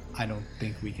don't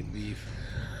think we can leave.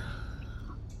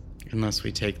 Unless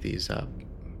we take these up.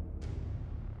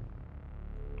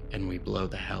 And we blow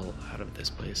the hell out of this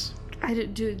place.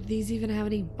 Do these even have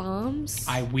any bombs?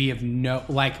 We have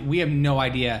no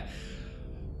idea.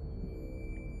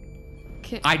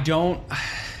 I don't.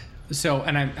 So,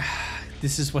 and I'm.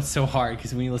 This is what's so hard,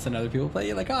 because when you listen to other people play,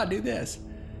 you're like, oh, do this.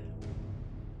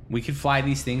 We could fly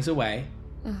these things away.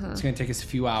 It's going to take us a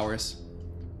few hours.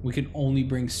 We can only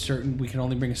bring a certain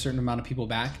amount of people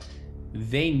back.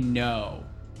 They know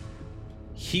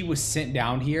he was sent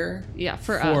down here. Yeah,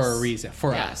 for us. For a reason.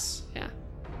 For Yeah, us. Yeah.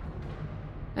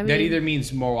 I mean, That either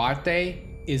means Moarte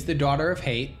is the daughter of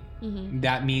hate.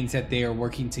 That means that they are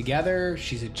working together.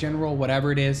 She's a general,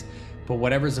 whatever it is. But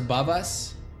whatever's above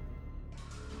us,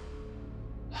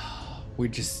 we're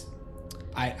just,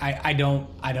 I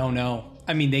don't know.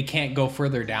 I mean, they can't go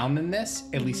further down than this,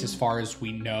 at least as far as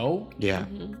we know. Yeah.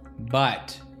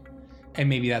 But, and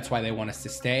maybe that's why they want us to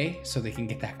stay, so they can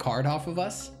get that card off of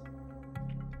us.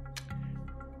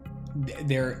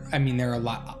 There are a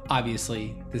lot.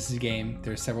 Obviously, this is a game.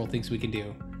 There are several things we can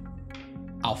do.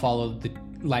 I'll follow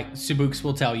like Sabuks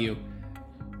will tell you,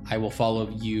 I will follow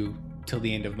you till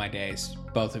the end of my days,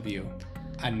 both of you.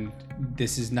 And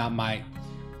this is not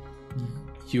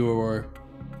your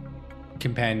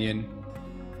companion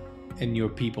and your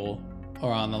people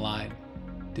are on the line.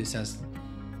 This says,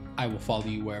 I will follow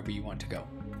you wherever you want to go.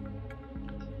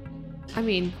 I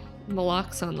mean,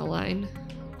 Malak's on the line.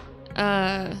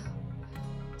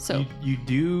 So You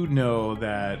do know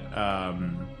that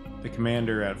the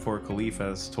commander at Fort Khalifa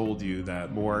has told you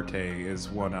that Moarte is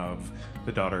one of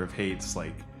the Daughter of Hate's,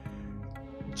 like,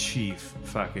 chief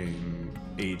fucking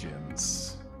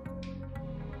agents.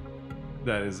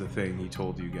 That is a thing he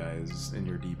told you guys in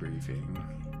your debriefing.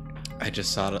 I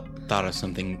just thought of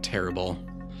something terrible.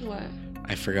 what?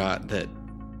 I forgot that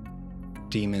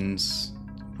demons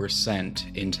were sent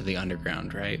into the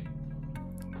underground, right?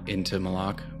 Into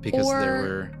Malak, because there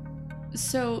were...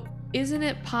 So isn't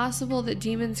it possible that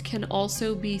demons can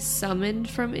also be summoned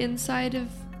from inside of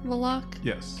Malak?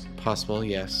 Yes. Possible,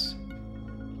 yes.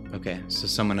 Okay, so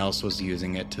someone else was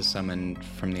using it to summon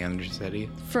from the Undercity?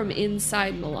 From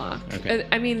inside Malak. Okay.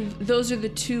 I mean, those are the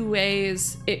two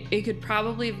ways. It could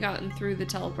probably have gotten through the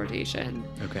teleportation,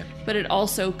 Okay, but it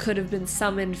also could have been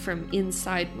summoned from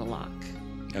inside Malak.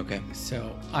 okay.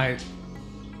 So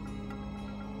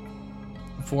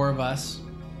four of us,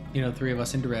 three of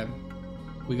us in Darib,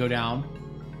 we go down,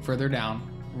 further down,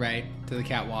 right, to the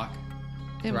catwalk,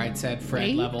 And right said Fred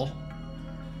wait? level.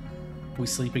 We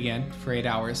sleep again for 8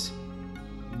 hours.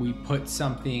 We put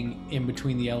something in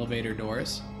between the elevator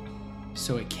doors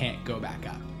so it can't go back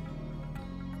up.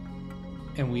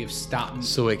 And we have stopped.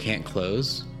 So it can't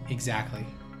close? Exactly.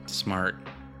 Smart.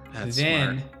 That's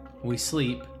Then smart. we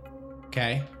sleep.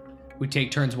 Okay. We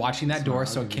take turns watching that door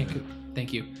so it can't.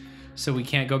 Thank you. So we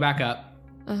can't go back up.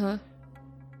 Uh-huh.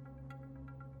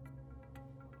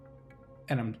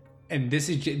 And this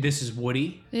is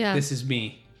Woody. Yeah. This is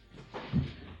me.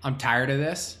 I'm tired of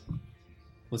this.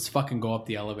 Let's fucking go up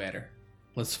the elevator.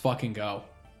 Let's fucking go.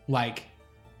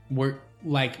 We're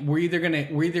either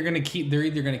gonna keep.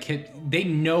 They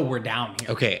know we're down here.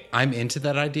 Okay, I'm into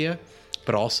that idea,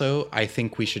 but also I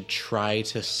think we should try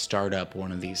to start up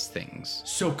one of these things.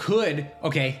 So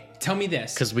tell me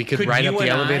this. Because we could ride you up the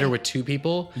and elevator I- with two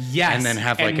people, Yes. and then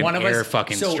have like an one of air us,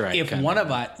 fucking so strike. if kind one of-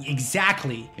 of us,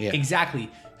 exactly.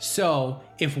 So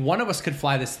if one of us could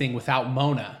fly this thing without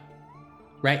Mona,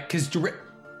 right? Because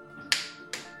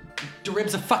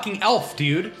Darib's a fucking elf,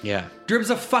 dude. Yeah.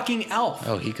 Darib's a fucking elf.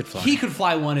 Oh, he could fly. He could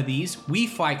fly one of these. We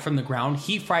fight from the ground.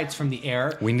 He fights from the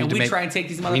air. We need and to we make, try and take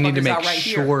these we need to motherfuckers make out right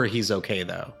sure he's okay,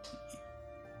 though.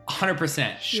 here.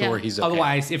 100%. Sure, Yeah. he's okay.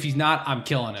 Otherwise, if he's not, I'm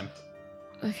killing him.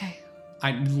 Okay.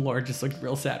 Laura just looked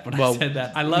real sad when Well, I said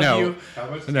that. I love no. you.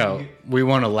 No, we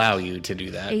won't allow you to do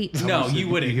that. 8. No, you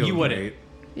wouldn't. You wouldn't.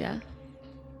 Yeah.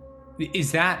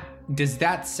 Does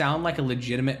that sound like a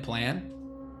legitimate plan?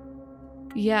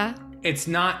 Yeah. It's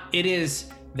not.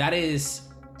 That is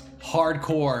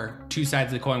hardcore. Two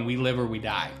sides of the coin. We live or we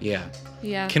die. Yeah.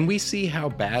 Yeah. Can we see how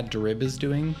bad Darib is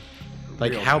doing?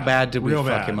 Like, Real how bad. bad did we Real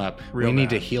fuck bad. him up? Real we need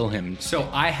to bad. heal him. So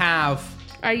I have.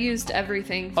 I used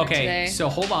everything for Okay. today. So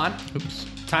hold on. Oops.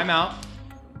 Time out.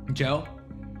 Joe.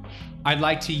 I'd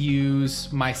like to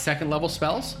use my second level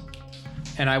spells,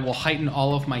 and I will heighten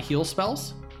all of my heal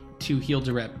spells to heal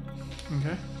Darib.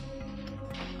 Okay.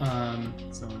 Um.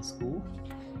 Sounds cool.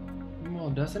 Well,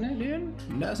 doesn't it,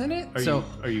 dude? Doesn't it?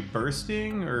 Are you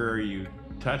bursting or are you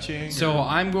touching? So or?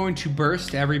 I'm going to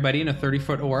burst everybody in a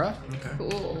 30-foot aura.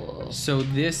 Cool. So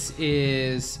this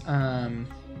is, I'm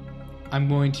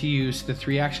going to use the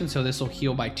 3 action. So this will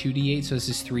heal by 2d8. So this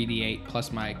is 3d8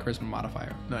 plus my charisma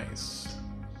modifier. Nice.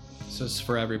 So it's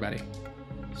for everybody.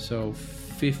 So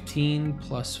 15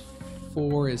 plus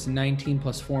 4 is 19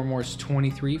 plus 4 more is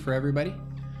 23 for everybody.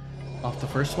 Off the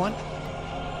first one.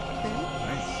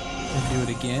 And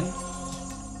do it again.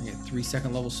 I get 3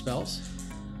 second level spells.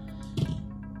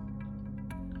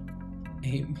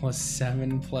 8 plus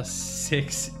 7 plus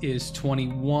 6 is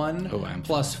 21. Oh, I'm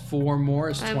plus 4 more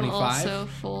is I'm 25. also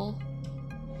full.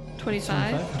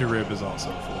 25? Darib is also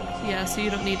full. Yeah, so you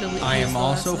don't need to leave. I am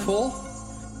also full.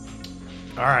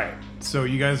 All right. So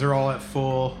you guys are all at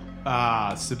full.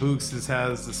 Sabuks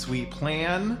has the sweet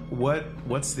plan. What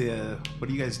are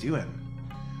you guys doing?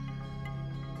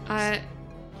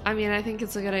 I mean, I think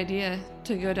it's a good idea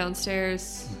to go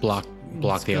downstairs. Block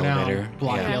Let's the go down, elevator.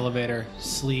 block Yeah. the elevator,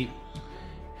 sleep,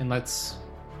 and let's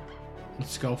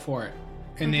go for it.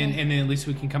 And then at least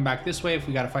we can come back this way if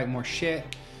we got to fight more shit.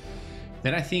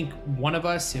 Then I think one of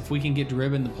us, if we can get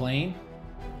Darib in the plane,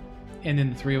 and then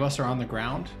the 3 of us are on the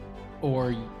ground,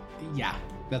 or yeah,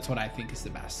 that's what I think is the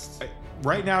best.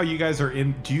 Right now, you guys are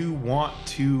in. Do you want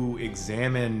to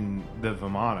examine the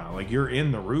Vimana? Like you're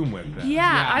in the room with them.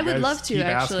 Yeah, I You would guys love to keep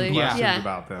actually. asking questions Yeah.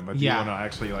 about them, but do Yeah. you want to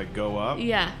actually like go up?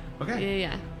 Yeah. Okay.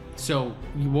 Yeah. So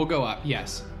we'll go up.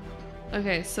 Yes.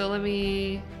 Okay, so let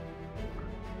me.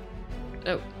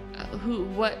 Oh,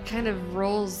 what kind of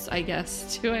rolls, I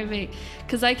guess, do I make?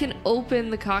 Because I can open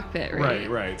the cockpit, right?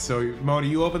 Right. So Mona,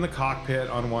 you open the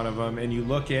cockpit on one of them, and you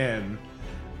look in,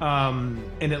 and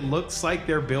it looks like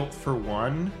they're built for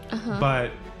one,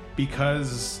 but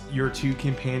because your 2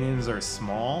 companions are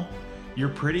small, you're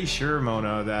pretty sure,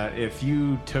 Mona, that if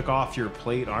you took off your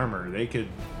plate armor,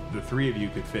 the 3 of you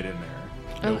could fit in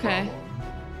there. No Okay. problem.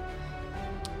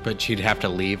 But she'd have to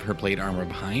leave her plate armor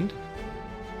behind?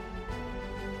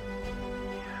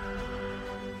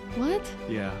 What?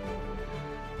 Yeah.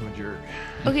 I'm a jerk.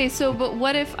 Okay, so but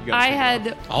what if gotta I take it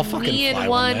had I'll fucking me fly in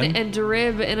one one then. and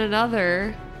Darib in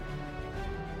another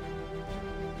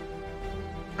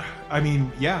I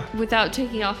mean, yeah. without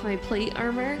taking off my plate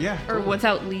armor? Yeah, Or totally.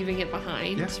 without leaving it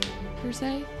behind, Yeah. per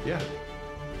se? Yeah.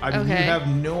 I mean, you Okay. have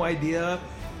no idea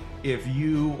if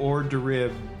you or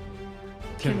Darib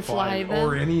can fly them?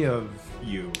 or any of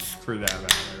you, for that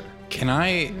matter. Can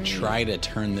I try to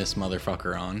turn this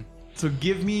motherfucker on? So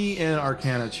give me an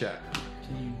Arcana check,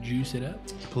 Can you juice it up?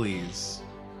 please.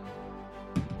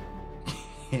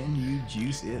 Can you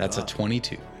juice it That's a up?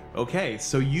 22. Okay,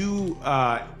 so you,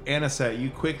 Anisette, you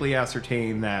quickly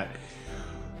ascertain that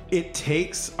it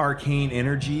takes arcane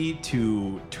energy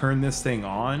to turn this thing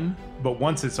on, but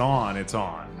once it's on, it's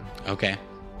on. Okay.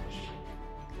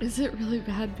 Is it really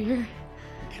bad beer?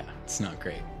 Yeah, it's not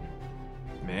great.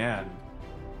 Man.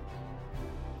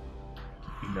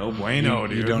 No bueno,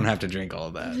 dude. You don't have to drink all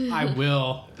of that. I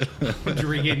will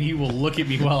drink it, and you will look at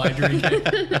me while I drink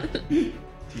it.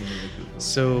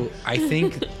 So I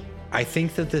think I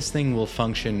think that this thing will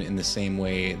function in the same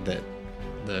way that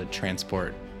the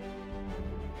transport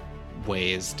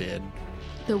ways did.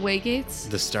 The Waygates?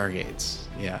 The Stargates,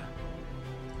 yeah.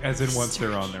 As in once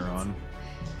they're on, they're on.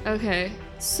 Okay.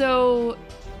 So,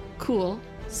 cool.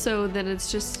 So then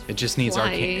it's just It just needs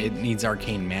flying.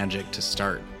 arcane magic to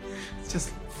start. It's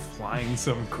just flying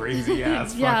some crazy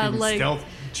ass Yeah, fucking like, stealth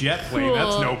jet plane.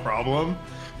 That's cool. no problem.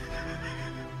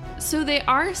 So they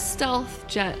are stealth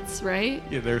jets, right?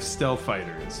 Yeah, they're stealth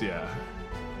fighters. Yeah,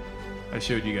 I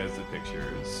showed you guys the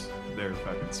pictures. They're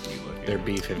fucking sweet looking. They're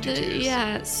B-52s.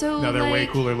 Yeah. So No, they're way like,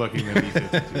 cooler looking than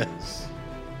B-52s.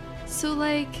 So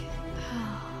like,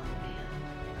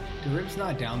 Darib's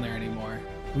not down there anymore.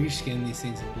 We just skin these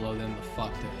things and blow them the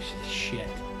fuck to shit.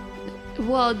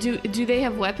 well, do they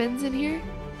have weapons in here?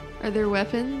 Are there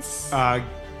weapons? Anyone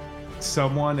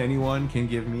can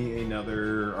give me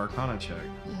another Arcana check.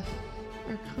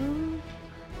 Arcana?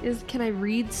 Can I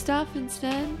read stuff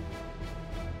instead?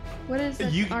 What is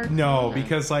that? No,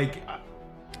 because like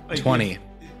 20.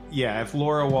 if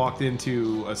Laura walked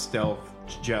into a stealth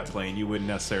jet plane, you wouldn't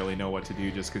necessarily know what to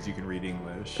do just because you can read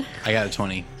English. I got a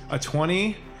 20. A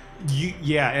 20?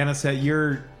 Anna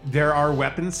said there are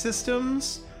weapon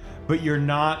systems, but you're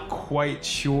not quite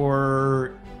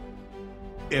sure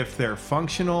if they're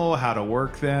functional, how to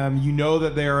work them. You know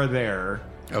that they are there.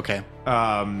 Okay.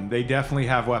 They definitely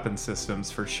have weapon systems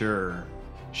for sure.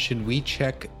 Should we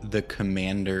check the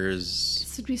commander's...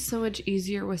 This would be so much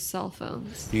easier with cell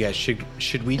phones. You guys,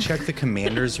 should we check the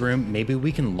commander's room? Maybe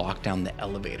we can lock down the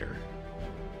elevator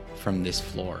from this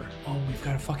floor. Oh, we've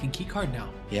got a fucking key card now.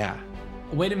 Yeah.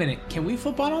 Wait a minute. Can we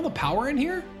flip on all the power in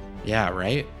here? Yeah,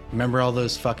 right? Remember all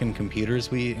those fucking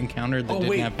computers we encountered that Oh, didn't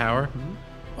wait. have power?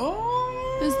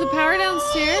 Oh. Is the power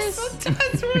downstairs?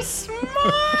 Sometimes we're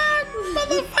smart,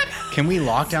 motherfucker. Can we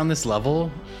lock down this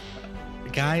level,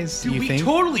 guys? Dude, you we think?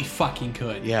 totally fucking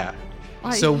could. Yeah.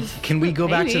 Why, So can we go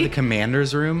back to maybe. the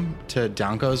commander's room, to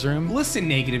Danko's room? Listen,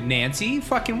 Negative Nancy.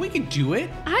 Fucking, we can do it.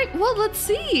 Well, let's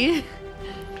see.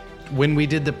 When we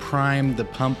did the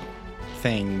pump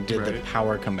thing, did the Right.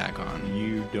 power come back on?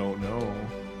 You don't know.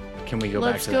 Can we go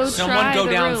Let's back go to this? Someone Try go the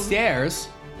room. downstairs,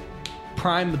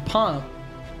 prime the pump.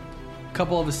 A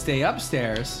couple of us stay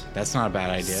upstairs. That's not a bad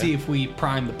idea. See if we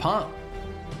prime the pump.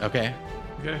 Okay.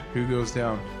 Okay. Who goes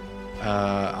down?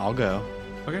 I'll go.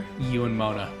 Okay. You and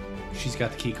Mona. She's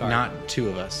got the key card. Not two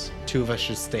of us. Two of us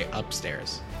should stay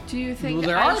upstairs. Do you think Well,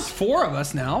 there I are four of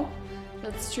us now.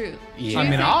 That's true. Yeah. I Do you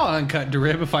mean, think- I'll uncut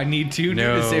Darib if I need to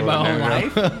to save my own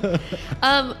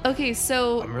life. Okay,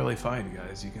 so I'm really fine,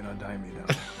 guys. You can untie me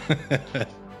now.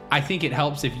 I think it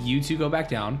helps if you two go back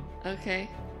down. okay.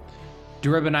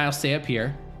 Darib and I'll stay up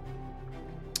here.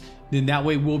 Then that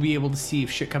way we'll be able to see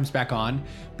if shit comes back on.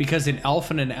 Because an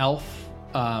elf and an elf,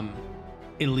 at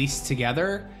least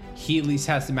together, he at least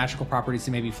has the magical properties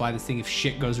to maybe fly this thing if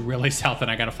shit goes really south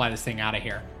and I gotta fly this thing out of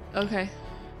here. Okay.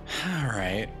 All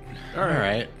right. All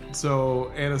right.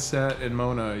 So Anisette and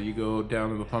Mona, you go down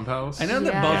to the pump house. I know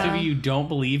that Yeah. both of you don't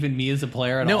believe in me as a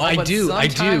player at No, all. I but do, I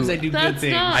do. Sometimes I do good That's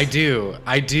things. not- I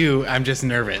do. I'm just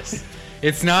nervous.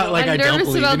 It's not like I'm I don't nervous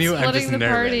believe about in you. I'm splitting just the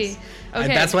nervous. party. And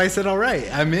Okay. that's why I said, all right,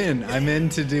 I'm in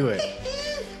to do it.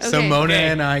 So Okay. Mona Okay.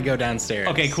 and I go downstairs.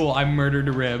 Okay, cool. I murdered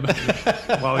a rib.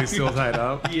 While he's still tied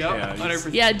up. Yep, Yeah.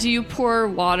 100%. Yeah, do you pour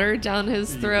water down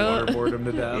his You throat? waterboard him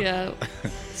to death. Yeah.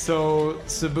 So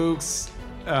Sabuks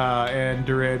and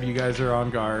Darib, you guys are on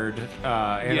guard.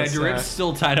 Yeah, Anisette- Darib's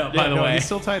still tied up, by the no, way. he's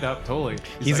still tied up. Totally.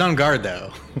 He's like, on guard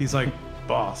though. He's like,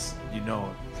 boss. You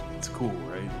know, it's cool,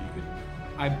 right? You could.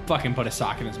 I fucking put a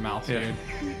sock in his mouth, Yeah.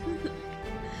 dude.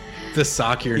 The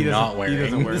sock you're He doesn't- not he wearing.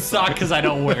 doesn't wear The sock because I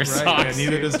don't wear Right? socks. Yeah,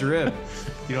 neither does Darib.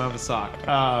 You don't have a sock.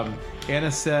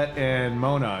 Anisette and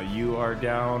Mona, you are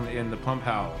down in the pump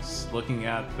house looking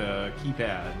at the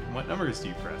keypad. What numbers do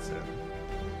you press in?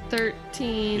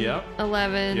 13, Yep.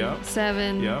 11, Yep.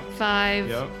 7, Yep. 5,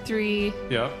 Yep. 3,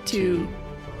 Yep. 2.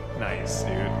 Nice,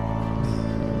 dude.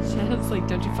 Shadow's like,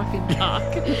 don't you fucking talk.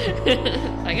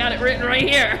 I got it written right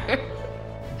here.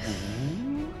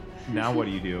 Now what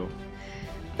do you do?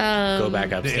 Go back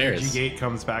The energy upstairs. gate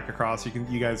comes back across.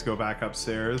 You guys go back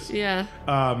upstairs. Yeah.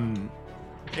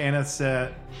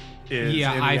 Anisette is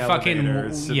Yeah, in the I elevator. I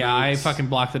Sabuks- fucking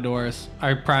block the doors.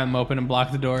 I pry them open and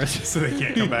block the doors. so they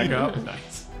can't come back up.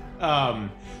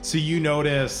 Nice. So you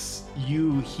notice,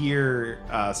 you hear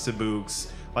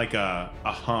Sabuks like a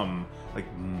hum,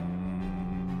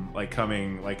 like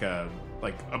coming, like a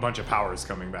bunch of powers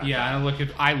coming back. Yeah, up.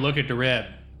 I look at the rib.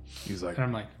 He's like, And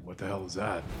I'm like, what the hell is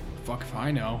that? fuck if I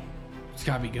know. It's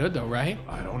gotta be good though, right?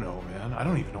 I don't know, man. I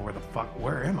don't even know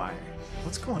where am I?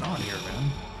 What's going on here, man?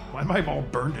 Why am I all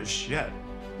burned as shit?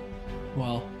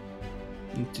 Well,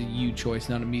 It's a you choice,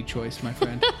 not a me choice, my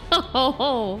friend.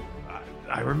 Oh.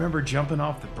 I remember jumping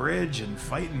off the bridge and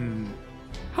fighting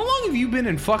How long have you been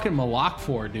in fucking Malak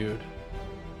for, dude?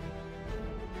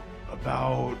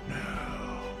 about,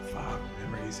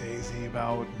 memory's hazy,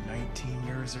 about 19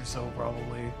 years or so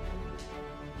probably.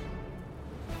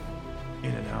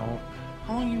 In and out.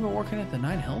 How long you been working at the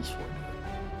Nine Hells for, dude?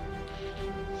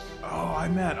 Oh, I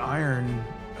met Iron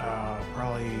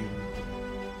probably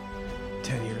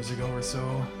 10 years ago or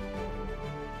so.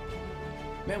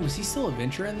 Man, was he still a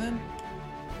Venturin then?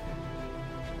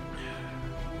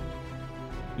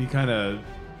 He kind of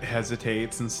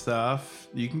hesitates and stuff.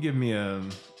 You can give me a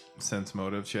sense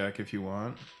motive check if you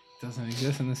want. Doesn't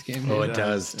exist in this game. Oh, dude. it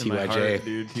does. In my TYJ. heart,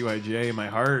 dude. TYJ in my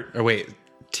heart. Or wait,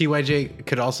 TYJ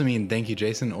could also mean thank you,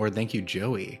 Jason, or thank you,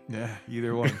 Joey. Yeah,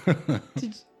 either one.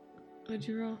 What'd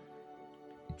you roll?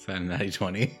 Is that a natty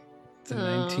 20? It's a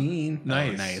 19. Nice.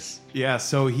 Oh, nice. Yeah,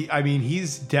 so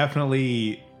he's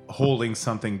definitely holding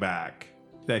something back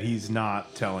that he's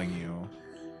not telling you.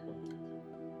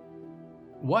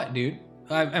 What, dude?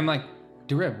 I'm like,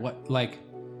 Darib, what? Like,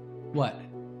 what?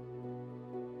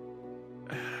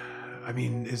 I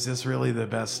mean, is this really the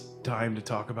best time to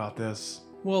talk about this?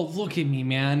 Well, look at me,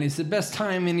 man. It's the best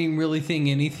time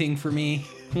anything for me.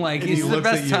 Like, And it's he the looks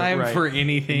at best you, time right. for And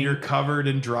anything. you're covered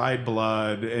in dried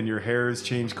blood and your hair has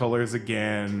changed colors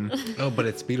again. Oh, but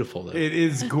it's beautiful though. It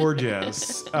is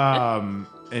gorgeous. And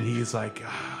he's like,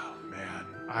 oh, man,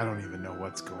 I don't even know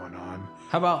what's going on.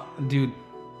 How about, dude,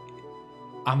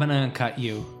 I'm going to uncut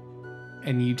you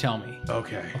and you tell me,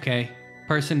 Okay. okay?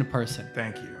 Person to person.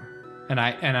 Thank you. And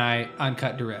I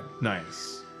uncut Darib.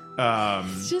 Nice.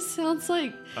 It just sounds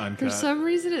like, Uncut. for some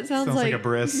reason, it sounds, Sounds like like a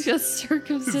bris. just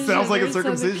circumcision. It sounds like a or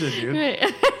something. circumcision, dude. Right.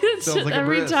 It's Sounds just like a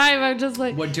every bris. time I'm just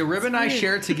like, What Darib and I weird.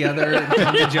 share together,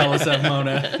 I'm the jealous of,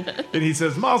 Mona. And he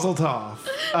says, Mazel tov.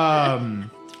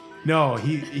 No,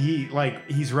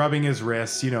 he's rubbing his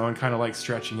wrists, and kind of like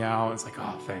stretching out. It's like,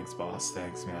 oh, thanks, boss.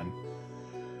 Thanks, man.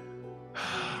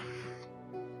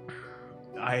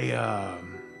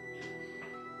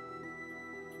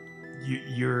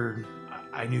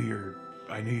 I knew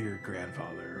your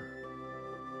grandfather.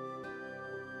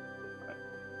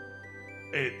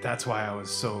 That's why I was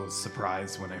so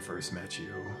surprised when I first met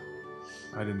you.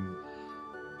 I didn't.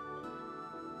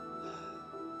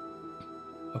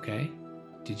 Okay.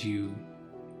 Do you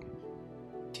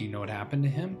know what happened to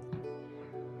him?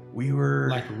 We were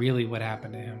Like, really, what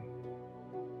happened to him?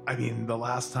 I mean, the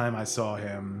last time I saw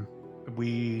him,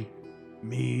 me,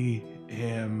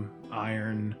 him,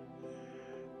 Iron,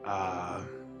 a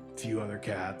few other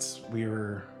cats. We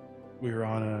were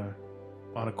on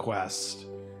a quest,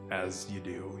 as you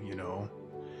do,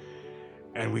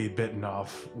 and we'd bitten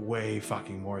off way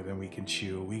fucking more than we can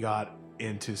chew. We got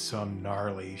into some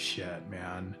gnarly shit,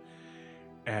 man.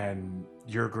 And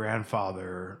your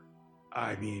grandfather,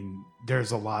 I mean,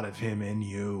 there's a lot of him in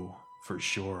you for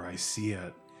sure. I see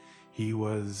it. He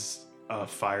was a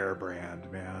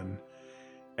firebrand, man.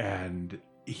 And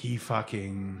he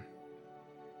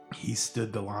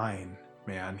stood the line,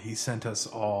 man. He sent us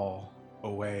all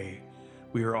away.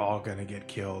 We were all gonna get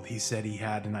killed. He said he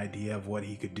had an idea of what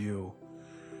he could do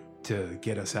to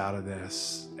get us out of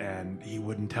this, and he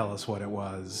wouldn't tell us what it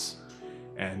was.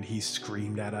 And he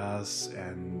screamed at us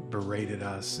and berated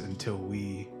us until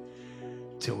we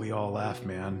all left,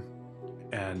 man.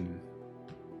 And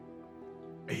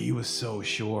he was so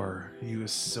sure. He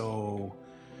was so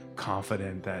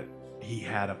confident that he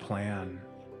had a plan.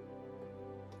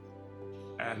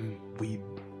 And we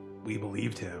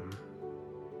believed him.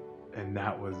 And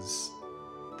that was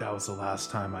the last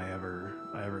time I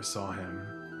ever saw him.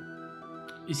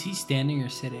 Is he standing or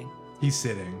sitting? He's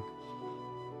sitting.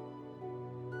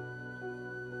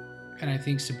 And I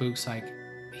think Sabuks, like,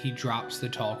 he drops the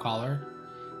tall collar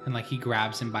and, like, he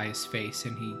grabs him by his face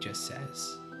and he just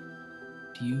says,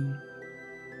 Do you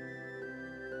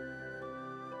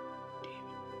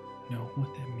know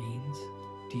what that means?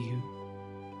 Do you?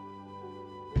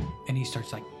 And he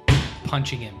starts, like,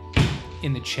 punching him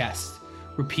in the chest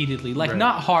repeatedly. Like, Right.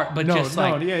 not hard, but just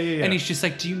like, yeah. and he's just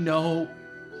like, do you know?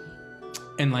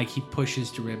 And, like, he pushes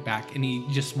Darib back and he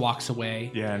just walks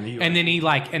away. Yeah, and And then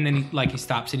he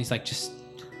stops and he's like, just,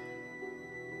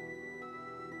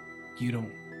 you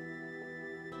don't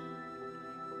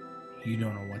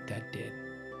know what that did.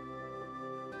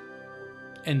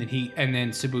 And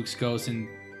then Sabuks goes and,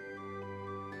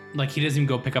 like, he doesn't even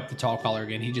go pick up the tall collar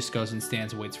again. He just goes and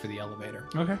stands and waits for the elevator.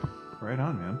 Okay. Right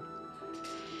on, man.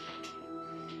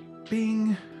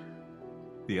 Bing.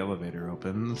 The elevator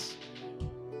opens.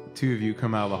 The two of you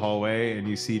come out of the hallway and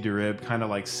you see Darib kind of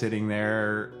like sitting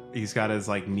there He's got his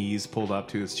like knees pulled up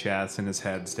to his chest and his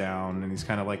head's down, and he's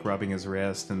kind of like rubbing his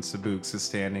wrist. And Sabuks is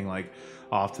standing like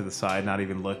off to the side, not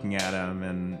even looking at him.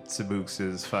 And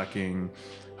Sabuks' fucking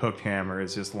hooked hammer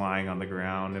is just lying on the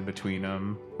ground in between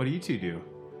them. What do you two do?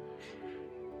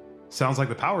 Sounds like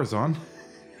the power's on.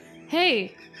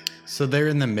 Hey, So they're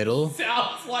in the middle.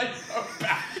 Sounds like a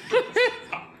bad.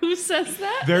 who says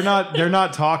that? They're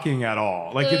not talking at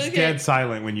all. Like it's Okay. dead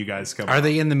silent when you guys come. Are up.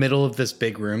 they in the middle of this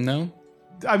big room though?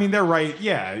 I mean, they're right.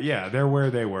 Yeah, they're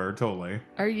where they were. Totally.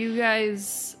 Are you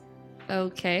guys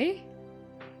okay?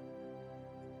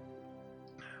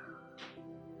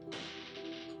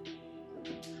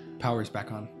 Power's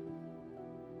back on.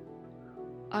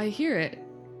 I hear it.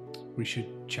 We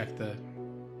should check the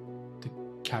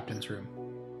captain's room.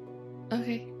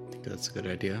 Okay. I think that's a good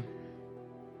idea.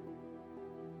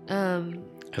 Um,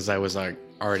 As I was like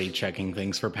already checking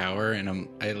things for power, and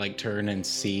I like turn and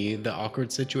see the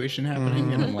awkward situation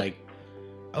happening, and I'm like,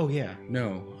 oh yeah,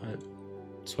 no,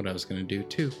 that's what I was gonna do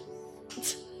too.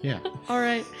 Yeah, all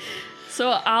right. So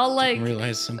I'll like didn't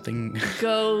realize something.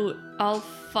 I'll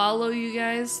follow you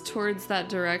guys towards that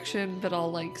direction, but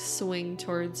I'll like swing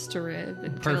towards Darib and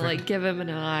kind of Perfect. like give him an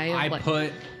eye. Of, I like,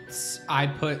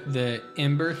 put the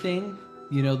ember thing,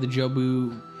 you know, the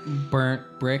Jobu burnt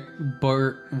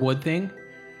wood thing.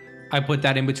 I put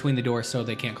that in between the doors so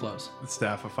they can't close. The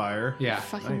staff of fire. Yeah.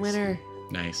 fucking Nice. winner.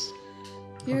 Nice.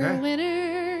 You're Okay. a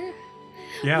winner.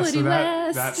 Yeah. Woody So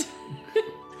that West.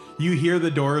 you hear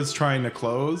the doors trying to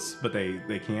close, but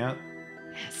they can't.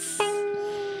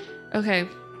 Okay.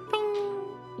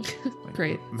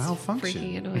 Great. It's Malfunction.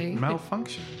 freaking annoying.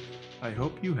 Malfunction. I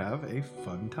hope you have a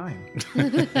fun time.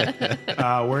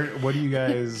 What do you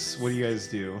guys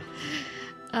do?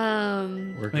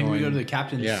 We're I think we go to the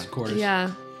captain's Yeah. quarters.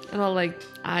 Yeah. And I'll like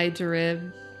eye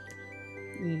Darib.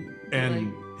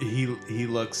 And he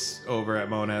looks over at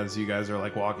Mona as you guys are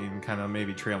like walking, kind of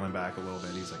maybe trailing back a little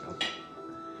bit. He's like, I'll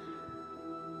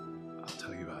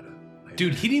tell you about it later.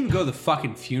 Dude, he didn't even go to the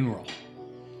fucking funeral.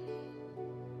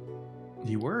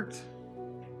 He worked.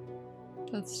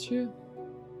 That's true.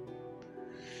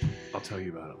 I'll tell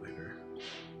you about it later.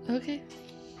 Okay.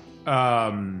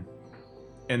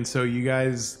 And so you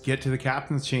guys get to the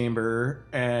captain's chamber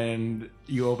and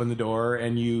you open the door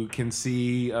and you can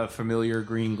see a familiar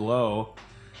green glow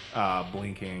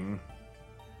blinking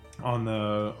on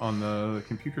the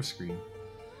computer screen.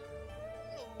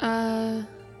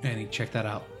 Annie, check that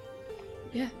out.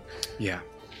 Yeah. Yeah.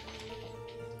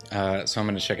 So I'm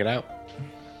gonna check it out.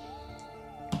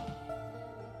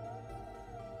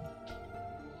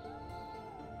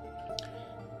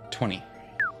 $20.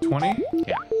 20?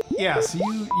 Yeah. Yeah, so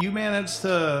you managed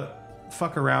to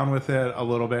fuck around with it a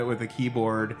little bit with the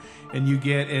keyboard, and you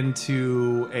get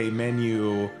into a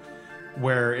menu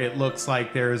where it looks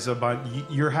like there's a bunch.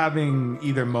 You're having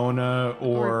either Mona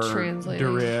or translating.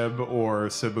 Darib or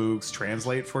Sabuks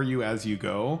translate for you as you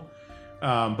go,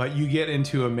 but you get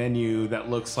into a menu that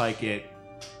looks like it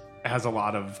has a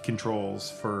lot of controls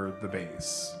for the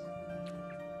base.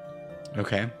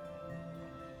 Okay.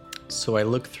 So I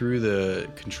look through the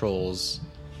controls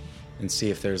and see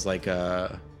if there's like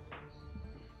a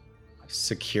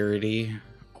security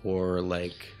or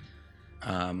like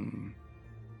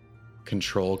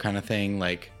control kind of thing.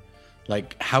 Like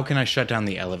how can I shut down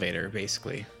the elevator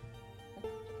basically?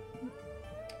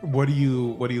 What are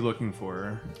you looking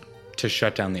for? To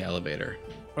shut down the elevator.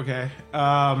 Okay.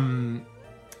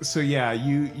 So yeah,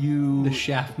 you The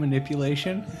shaft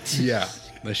manipulation. Yeah.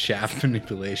 The shaft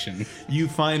manipulation. you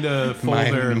find a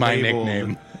folder My labeled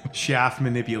nickname. shaft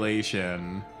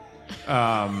manipulation.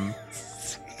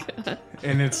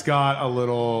 And it's got a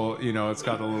little,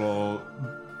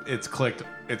 it's clicked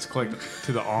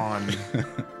to the on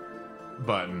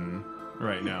button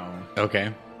right now.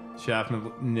 Okay. Shaft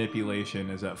manipulation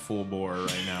is at full bore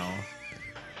right now.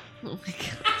 Oh my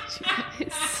god, you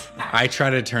guys. I try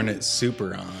to turn it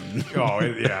super on. Oh,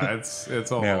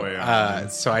 it's all No, the way on.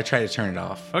 so I try to turn it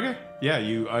off. Okay. Yeah,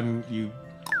 you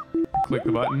click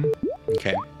the button.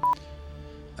 Okay.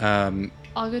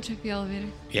 I'll go check the elevator.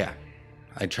 Yeah.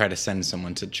 I try to send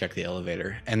someone to check the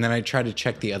elevator. And then I try to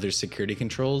check the other security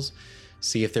controls,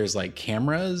 see if there's like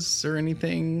cameras or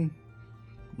anything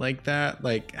like that.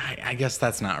 Like, I guess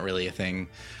that's not really a thing.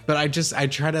 But I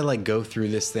try to like go through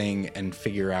this thing and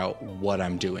figure out what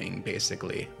I'm doing,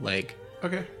 basically. Like,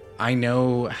 Okay. I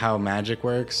know how magic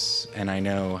works and I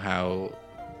know how,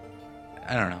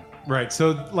 I don't know. Right.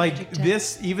 So, like, Magic tech.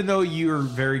 this, even though you're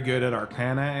very good at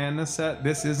Arcana and the set,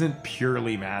 this isn't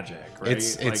purely magic, right?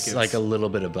 It's like a little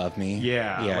bit above me.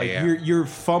 yeah, Yeah. like Yeah. you're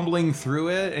fumbling through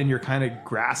it and you're kind of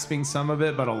grasping some of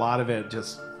it, but a lot of it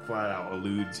just flat out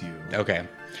eludes you. Okay.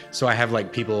 So I have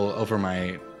like people over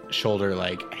my shoulder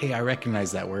like, hey, I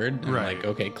recognize that word. And I'm Right. like,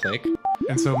 okay, click.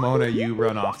 And so Mona, you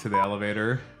run off to the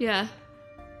elevator. Yeah.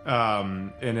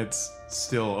 And it's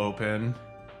still open,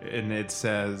 and it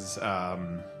says,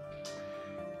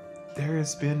 there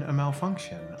has been a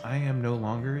malfunction. I am no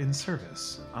longer in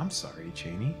service. I'm sorry,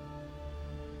 Cheney.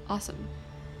 Awesome.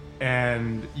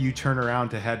 And you turn around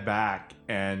to head back,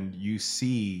 and you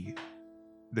see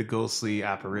the ghostly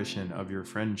apparition of your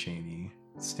friend Cheney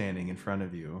standing in front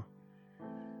of you.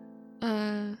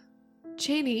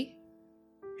 Cheney.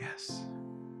 Yes.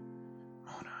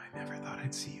 Mona, I never thought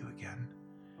I'd see you again.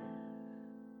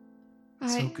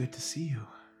 So good to see you.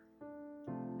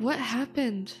 What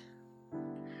happened?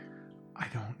 I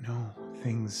don't know.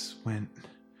 Things went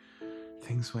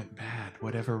bad.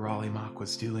 Whatever Raleigh Mock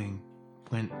was doing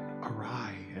went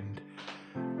awry, and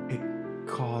it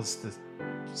caused the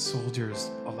soldiers,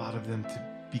 a lot of them, to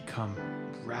become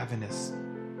ravenous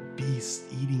beasts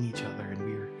eating each other, and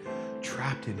we were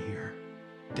trapped in here.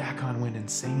 Dakon went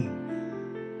insane.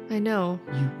 I know.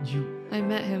 You I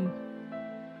met him.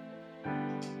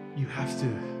 have to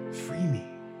free me.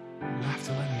 You have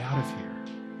to let me out of here.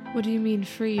 What do you mean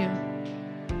free you?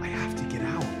 I have to get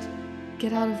out.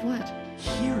 Get out of what?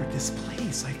 Here, this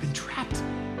place. I've been trapped.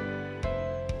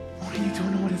 Mona, you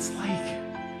don't know what it's like.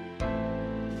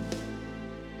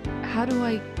 How do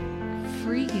I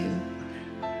free you?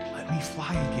 Let me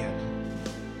fly again.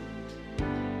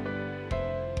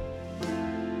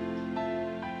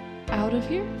 Out of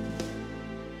here?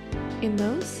 In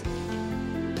those?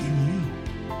 In you.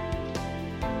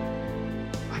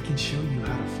 I can show you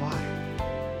how to fly.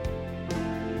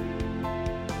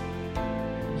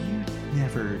 You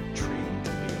never trained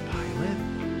to be a pilot.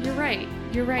 You're right.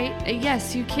 You're right.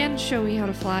 Yes, you can show me how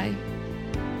to fly.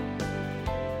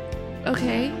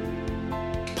 Okay.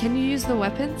 Can you use the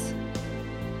weapons?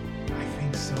 I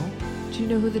think so. Do you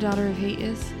know who the Daughter of Hate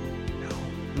is? No.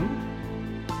 Who?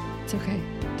 It's okay.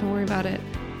 Don't worry about it.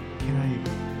 Can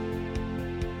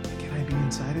I be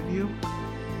inside of you?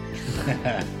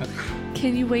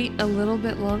 Can you wait a little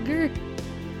bit longer?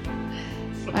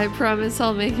 I promise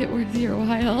I'll make it worth your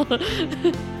while.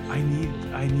 I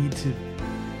need to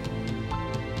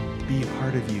be a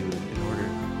part of you in order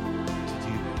to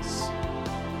do this.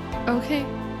 Okay.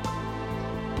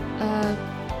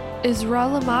 Is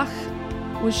Ralamach,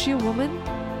 was she a woman?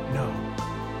 No.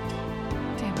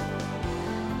 Damn it.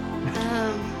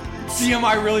 Damn,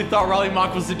 I really thought Raleigh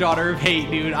Mock was the Daughter of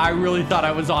Hate, dude. I really thought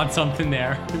I was on something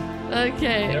there.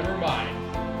 Okay. Never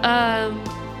mind.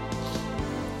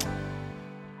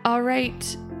 All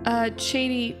right.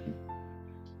 Cheney,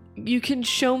 you can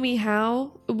show me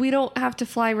how. We don't have to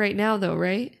fly right now, though,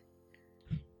 right?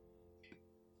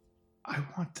 I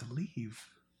want to leave.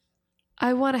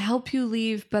 I want to help you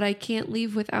leave, but I can't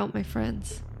leave without my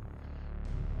friends.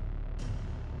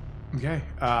 Okay.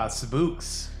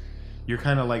 Sabooks, you're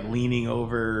kind of like leaning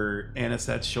over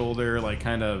Anisette's shoulder, like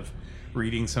kind of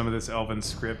reading some of this Elven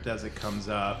script as it comes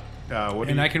up.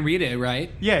 I can read it, right?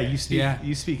 Yeah, you speak. Yeah.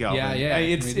 You speak Elven. Yeah, yeah, I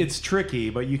can read it. It's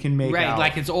tricky, but you can make Right, out.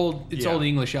 like it's old. It's Yeah. old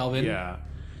English Elven. Yeah,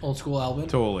 Old school Elven.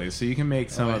 totally. So you can make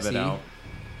some Oh, I of it see. out.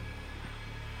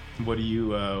 What are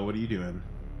you doing?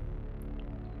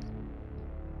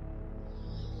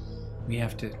 We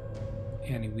have to,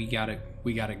 Annie. We gotta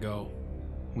go.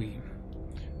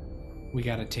 We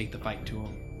gotta take the fight to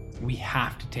him. We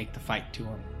have to take the fight to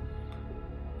him.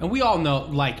 And we all know,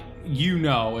 like, you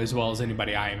know as well as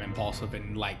anybody, I am impulsive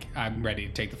and like I'm ready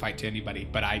to take the fight to anybody.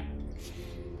 But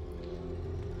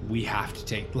we have to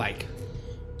take, like,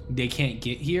 they can't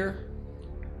get here.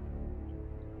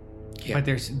 Yeah. But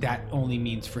that only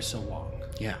means for so long.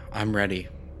 Yeah, I'm ready.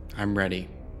 I'm ready.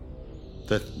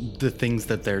 The things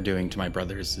that they're doing to my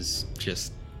brothers is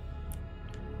just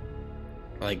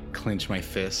like clench my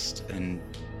fist and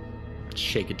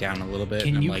shake it down a little bit.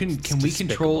 Can and you I'm like, can it's we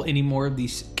control despicable. any more of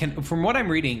these? From what I'm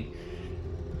reading,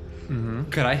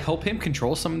 could I help him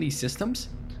control some of these systems?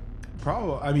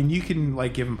 Probably. I mean, you can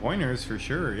like give him pointers for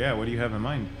sure. Yeah. What do you have in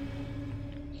mind?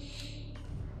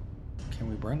 Can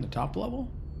we burn the top level?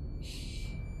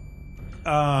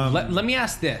 Let me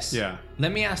ask this. Yeah.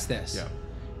 Let me ask this. Yeah.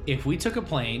 If we took a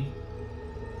plane,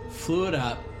 flew it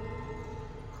up,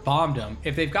 bombed them,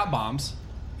 if they've got bombs,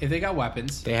 if they got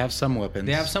weapons, They have some weapons.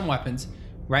 they have some weapons,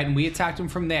 right? And we attacked them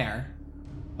from there,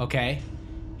 okay?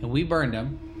 And we burned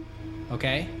them,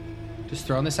 okay? Just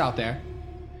throwing this out there.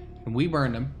 And we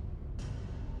burned them.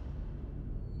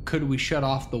 Could we shut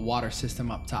off the water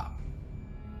system up top?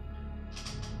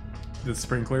 the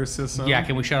sprinkler system. Yeah,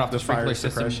 can we shut off the sprinkler fire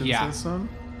system? suppression Yeah. system?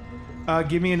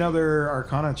 Give me another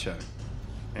Arcana check,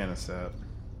 Anisette.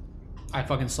 I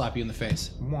fucking slap you in the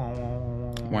face.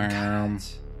 Wow.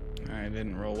 I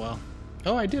didn't roll well.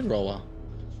 Oh, I did roll well.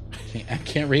 I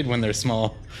can't read when they're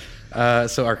small.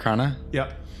 So Arcana.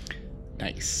 Yep.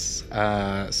 Nice.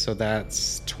 So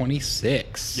that's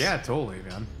 26. Yeah, totally,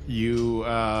 man. You,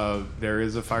 there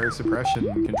is a fire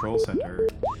suppression control center.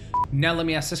 Now let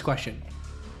me ask this question.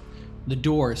 The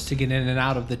doors to get in and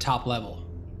out of the top level,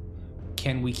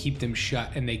 can we keep them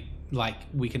shut and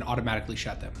we can automatically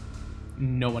shut them?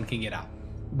 No one can get out.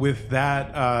 With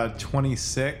that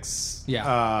 26,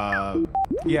 Yeah.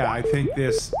 yeah, I think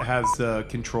this has the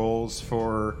controls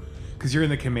for, because you're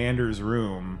in the commander's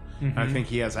room. I think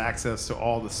he has access to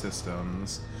all the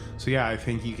systems. So yeah, I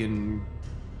think you can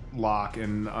lock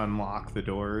and unlock the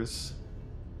doors.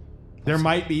 There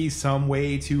might be some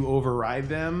way to override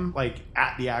them, like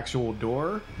at the actual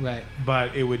door, Right.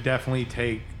 but it would definitely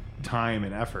take time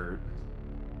and effort.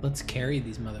 Let's carry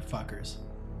these motherfuckers.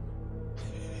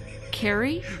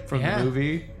 Carry? From Yeah. the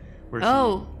movie. Where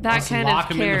Oh, that Let's kind lock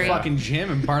of them in carry. the fucking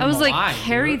gym and burn I was them like, alive.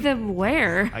 carry dude. them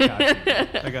where? I got you.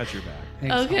 I got your back.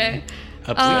 Thanks, Okay.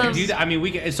 Up We to can do that. I mean,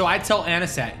 we can. So I tell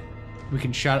Anisette, you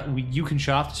can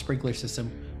shut off the sprinkler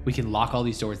system. We can lock all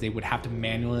these doors. They would have to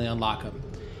manually unlock them.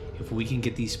 If we can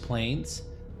get these planes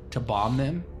to bomb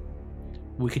them,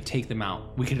 we could take them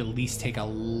out. We could at least take a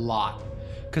lot.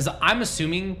 Because I'm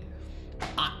assuming,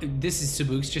 this is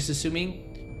Sabuks just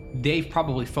assuming, they've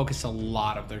probably focused a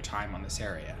lot of their time on this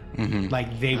area.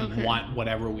 Like they want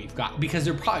whatever we've got because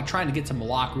they're probably trying to get to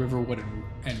Malak, Riverwood,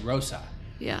 and Rosa.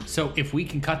 Yeah. So if we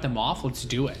can cut them off, let's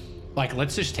do it. Like,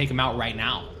 let's just take them out right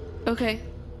now. Okay.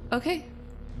 Okay.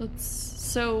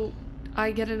 So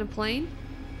I get in a plane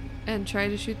and try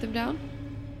to shoot them down?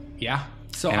 Yeah.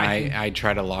 So And I I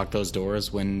try to lock those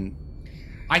doors when.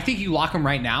 think you lock them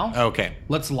right now. Okay.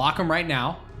 Let's lock them right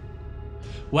now.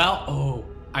 Well,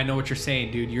 I know what you're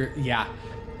saying, dude. Yeah.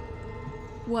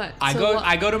 What? I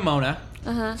go to Mona.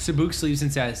 Uh-huh. Sabuks leaves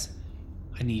and says,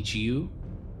 I need you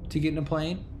to get in a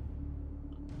plane.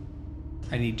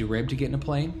 I need Darib to get in a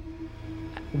plane.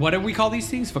 What do we call these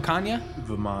things? Vakanya?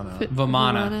 Vimana.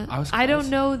 Vimana. I don't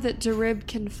know that Darib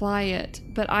can fly it,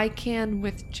 but I can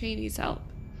with Cheney's help.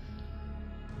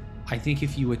 I think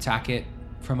if you attack it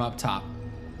from up top,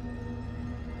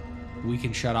 we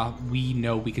can shut off. We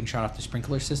know we can shut off the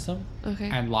sprinkler system Okay.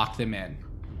 and lock them in.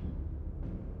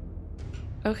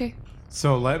 Okay.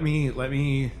 So let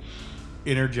me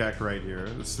interject right here.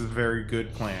 This is a very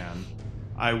good plan.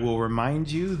 I will remind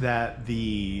you that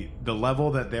the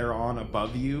level that they're on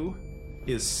above you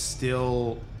is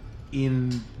still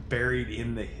buried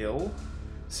in the hill.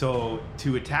 So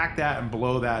to attack that and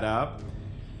blow that up,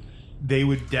 they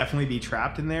would definitely be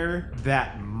trapped in there.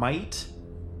 That might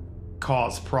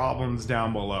cause problems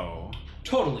down below.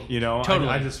 Totally. You know, Totally.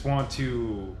 I just want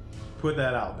to put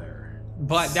that out there.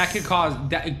 But that could cause might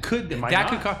that could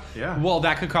not. cause Yeah. Well,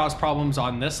 that could cause problems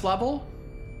on this level.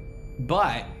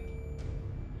 But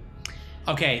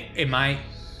okay, it might.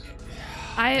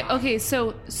 Okay,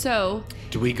 so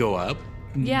Do we go up?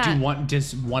 yeah.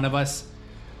 Does one of us?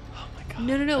 Oh my god.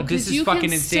 No, This because is you fucking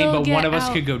can insane. still But one get of us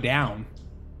out. could go down.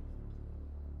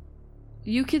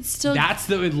 You could still That's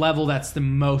the level that's the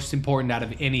most important out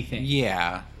of anything.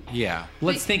 Yeah. Yeah.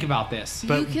 Let's think about this.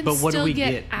 You can But what do still we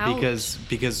get get? out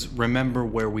Because remember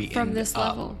where we from end this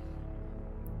up. level.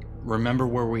 Remember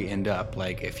where we end up.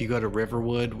 Like if you go to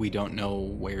Riverwood, we don't know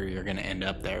where you're gonna end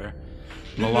up there.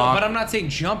 No, Malak, but I'm not saying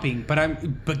jumping.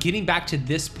 But getting back to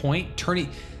this point,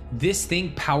 this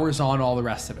thing powers on all the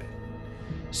rest of it.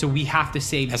 So we have to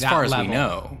save as that far as level. we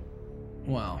know.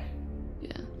 Well,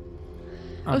 Yeah.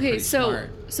 I'm Okay, pretty so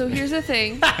smart. here's the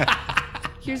thing.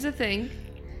 Here's the thing.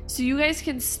 So you guys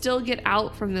can still get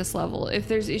out from this level. If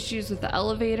there's issues with the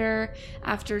elevator,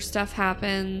 after stuff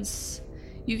happens,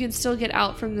 you can still get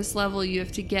out from this level. You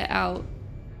have to get out,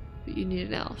 but you need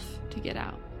an elf to get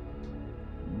out.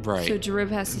 Right. So Darib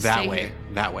has to that stay way. here.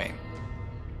 That way.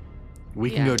 We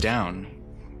can Yeah. go down.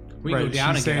 we go down she's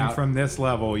and get saying out. from this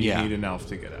level, you Yeah. need an elf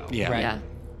to get out. Yeah. Right. Yeah.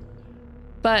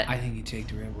 But I think you take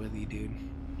Darib with you, dude.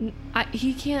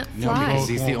 he can't No, fly. because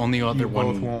he's the only other you both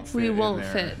one. won't fit We in won't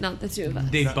there. fit, not the two of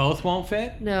us. They both won't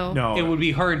fit. No. No, It would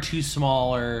be her and two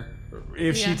smaller.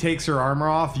 if she Yeah. takes her armor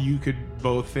off, you could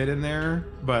both fit in there,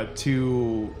 but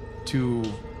two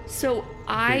So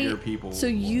bigger people. So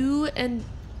you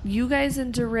guys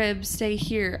and Darib stay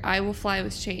here. I will fly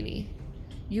with Cheney.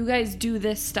 You guys do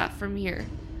this stuff from here.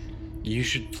 You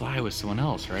should fly with someone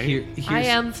else, right? Here's, I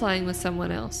am flying with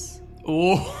someone else.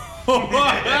 Oh.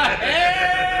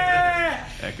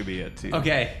 that could be it too.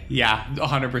 Okay. Yeah.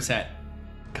 100%.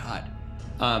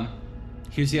 God.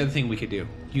 Here's the other thing we could do.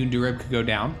 You and Darib could go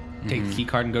down. Take the key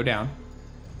card and go down.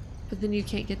 But then you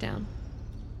can't get down.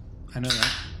 I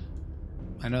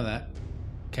know that.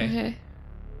 Okay. Okay.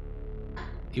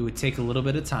 It would take a little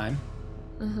bit of time,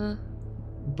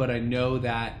 but I know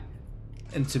that.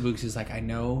 And Sabuks is like, I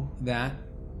know that,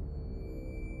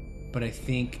 but I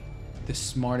think the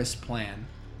smartest plan,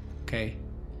 okay,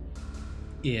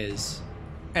 is,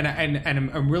 and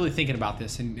I'm really thinking about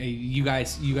this, and you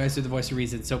guys are the voice of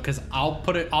reason. So, because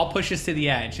I'll push us to the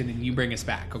edge, and then you bring us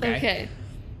back, okay? Okay.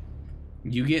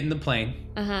 You get in the plane,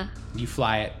 you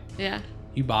fly it, Yeah.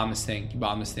 you bomb this thing,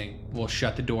 We'll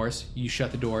shut the doors, you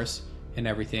shut the doors, and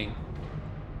everything.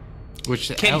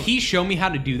 Which Can he show me how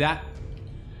to do that?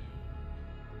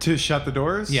 To shut the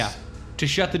doors? Yeah, to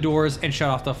shut the doors and shut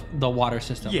off the water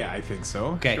system. Yeah, I think so.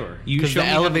 Okay. Sure. You Because show the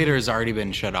me how to- elevator has already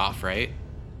been shut off, right?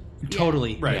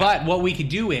 Totally. Right. But what we could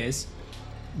do is,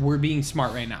 we're being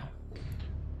smart right now.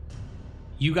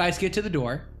 You guys get to the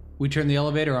door. We turn the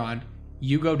elevator on.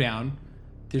 You go down.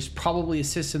 There's probably a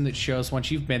system that shows once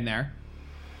you've been there.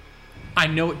 I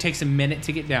know it takes a minute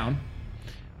to get down.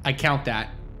 I count that.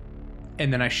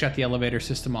 And then I shut the elevator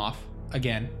system off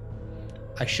again.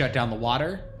 I shut down the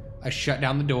water. I shut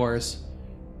down the doors.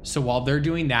 So while they're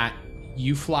doing that,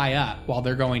 you fly up. While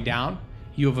they're going down,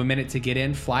 you have a minute to get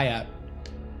in, fly up.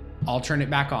 I'll turn it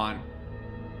back on.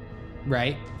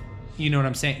 Right? You know what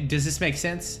I'm saying? Does this make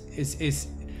sense?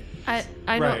 I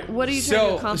know. Right. What are you trying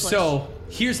to accomplish? So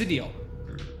here's the deal.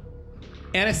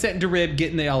 Anisette and Darib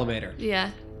get in the elevator.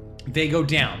 Yeah. They go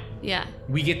down. Yeah.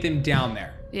 We get them down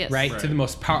there. Yes. Right? Right. To the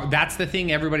most power. That's the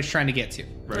thing everybody's trying to get to.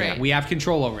 Right. We have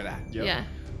control over that. Yep. Yeah.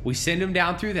 We send them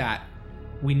down through that.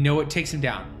 We know it takes them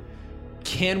down.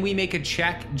 Can we make a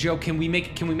check, Joe? Can we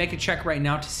make a check right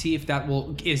now to see if that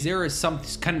will? Is there some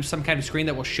kind of screen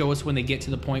that will show us when they get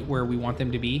to the point where we want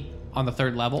them to be on the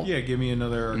third level? Yeah, give me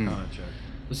another Arcana check.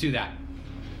 Let's do that.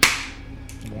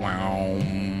 Wow.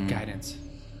 Guidance.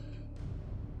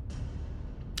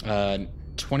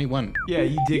 21. Yeah,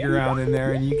 you dig around in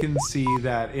there and you can see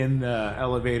that in the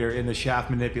elevator, in the shaft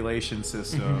manipulation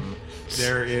system,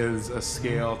 there is a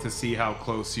scale to see how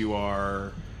close you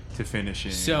are to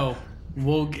finishing. So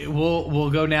we'll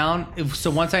go down.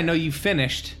 So once I know you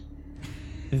finished,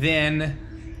 then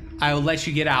I will let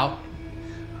you get out.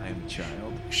 I am a child.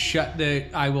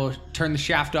 I will turn the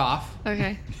shaft off,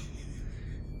 Okay.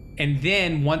 and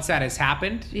then once that has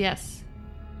happened, Yes.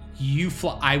 you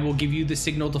fly. I will give you the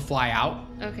signal to fly out.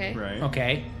 Okay. Right?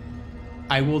 Okay.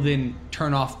 I will then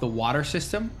turn off the water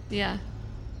system Yeah.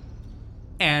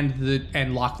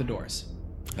 and lock the doors.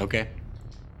 Okay.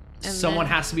 And Someone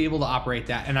then- has to be able to operate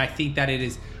that, and I think that I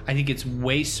think it's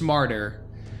way smarter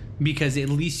because at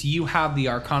least you have the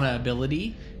Arcana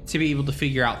ability to be able to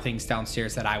figure out things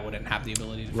downstairs that I wouldn't have the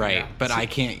ability to figure Right, out. but I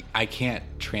can't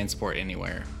transport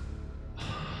anywhere.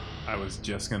 I was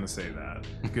just going to say that.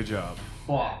 Good job.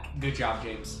 Fuck. Good job,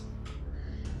 James.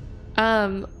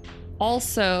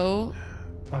 Also,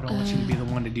 I don't want you to be the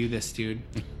one to do this, dude.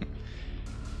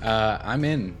 I'm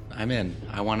in.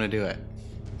 I want to do it.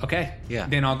 Okay. Yeah.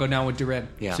 Then I'll go down with Darib.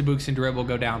 Yeah. Sabuks and Darib will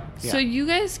go down. so you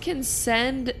guys can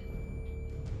send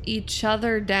each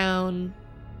other down.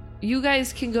 You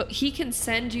guys can go. He can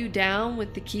send you down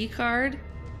with the key card.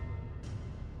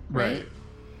 Right.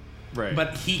 Right.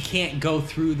 But he can't go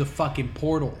through the fucking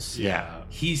portals. Yeah.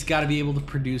 He's got to be able to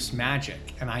produce magic,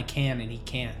 and I can, and he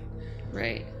can't.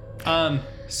 Right.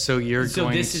 So you're So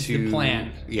going this is to the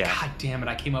plan. Yeah. God damn it!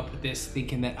 I came up with this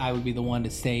thinking that I would be the one to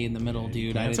stay in the middle,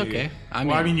 dude. That's I didn't- okay. I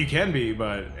mean, you can be,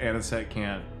 but Anisette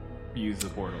can't use the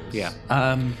portals. Yeah.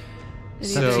 And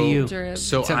So- neither to you. Darib.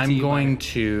 So It's up to I'm you, going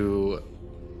to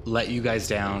let you guys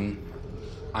down.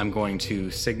 I'm going to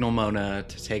signal Mona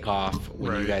to take off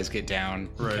when you Right. guys get down.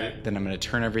 Right. Then I'm going to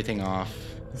turn everything off,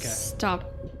 Stop.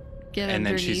 Get and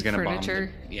then underneath she's going to bomb.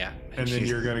 furniture. Yeah. And then she's-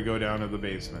 you're going to go down to the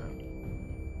basement.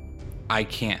 I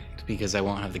can't because I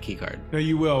won't have the key card. No,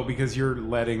 you will because you're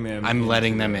letting them. I'm into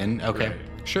letting them the- in. Okay. Right.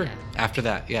 Sure. Yeah. After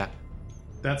that, yeah.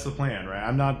 That's the plan, right?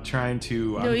 I'm not trying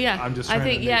to. No, yeah. I'm just. I Trying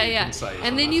think, to yeah, make it yeah. concise. I'm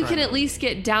And then not you can trying at to- least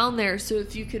get down there. So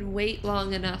if you can wait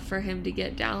long enough for him to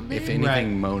get down there, If anything, Right.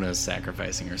 Mona's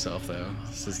sacrificing herself, though.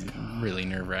 This is really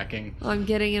nerve wracking. I'm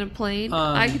getting in a plane.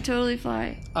 I could totally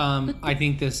fly. I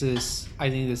think this is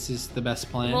the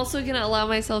best plan. I'm also gonna allow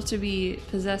myself to be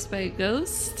possessed by a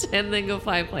ghost and then go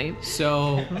fly a plane.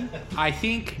 So I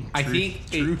think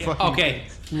true fucking okay,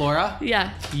 Laura, Yeah,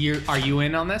 are you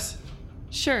in on this?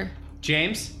 sure.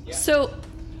 James? So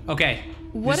Okay.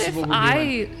 what this is if what we're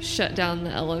I shut down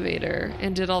the elevator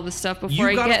and did all the stuff before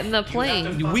I gotta- get in the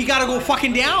plane? doing? We gotta go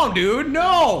fucking down, dude.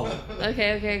 No.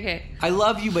 Okay. I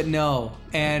love you, but no.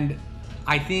 And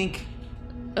I think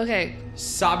Okay.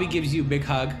 Sabi gives you a big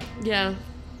hug. Yeah.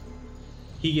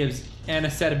 He gives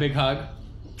Anisette a big hug.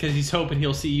 because he's hoping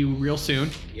he'll see you real soon.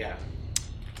 Yeah.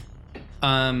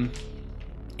 And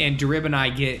Darib and I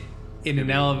get in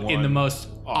in the most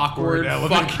awkward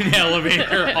elevator. fucking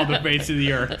elevator on the face of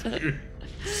the earth.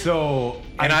 So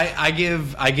And I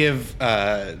give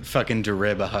fucking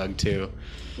Darib a hug too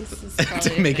This is to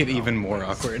probably make a it thing. even more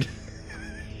awkward.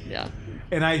 Yeah.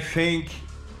 And I think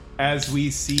as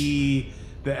we see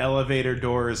the elevator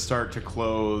doors start to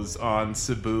close on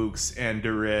Sabuks and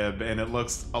Darib, and it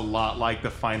looks a lot like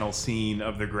the final scene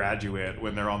of The Graduate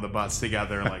when they're on the bus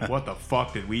together, like, what the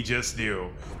fuck did we just do?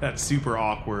 That's super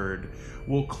awkward.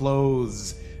 We'll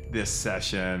close this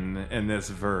session and this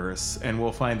verse, and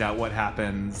we'll find out what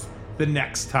happens the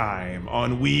next time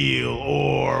on Wheel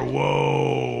or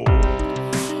Woe.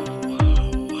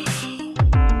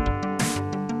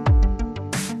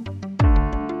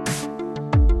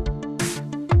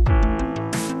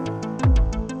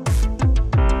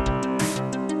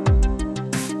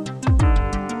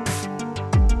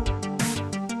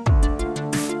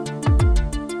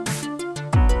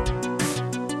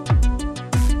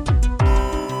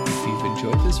 If you've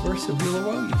enjoyed this verse of Wheel or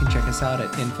Woe, you can check us out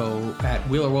at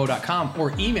info@wheelorwoe.com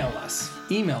or email us.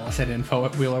 Email us at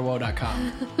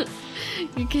info@wheelorwoe.com.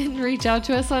 You can reach out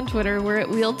to us on Twitter. We're at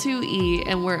Wheel2E,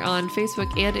 and we're on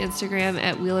Facebook and Instagram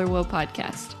at Wheel or Woe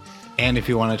Podcast. And if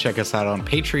you want to check us out on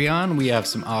Patreon, we have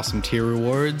some awesome tier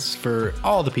rewards for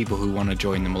all the people who want to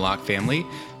join the Malak family.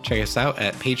 Check us out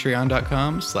at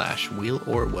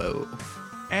patreon.com/wheelorwoe.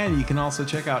 And you can also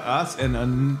check out us and a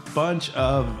bunch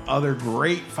of other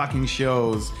great fucking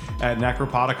shows at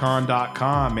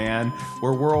necropodicon.com, man.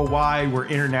 We're worldwide. We're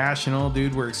international,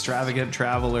 dude. We're extravagant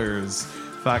travelers.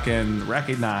 Fucking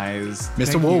recognized. Mr.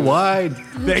 Thank you. Worldwide.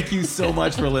 Thank you so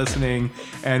much for listening,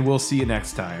 and we'll see you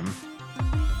next time.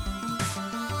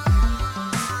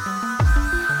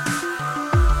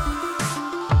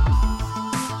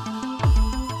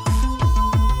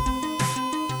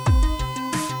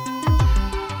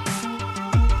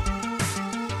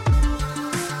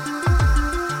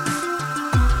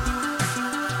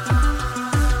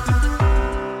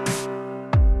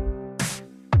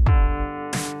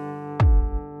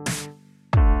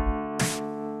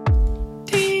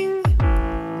 Ding!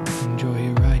 Enjoy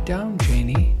your ride down,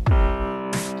 Janie.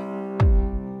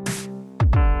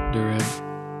 Darib.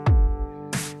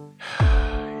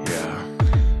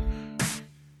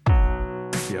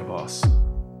 Yeah, boss.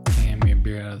 Hand me a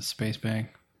beer out of the space bag.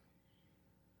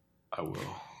 I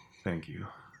will. Thank you.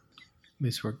 At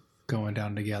least we're going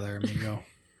down together, amigo.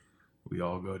 We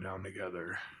all go down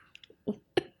together.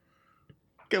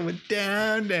 Going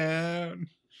down.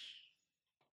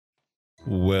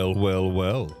 Well, well,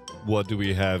 well. What do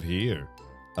we have here?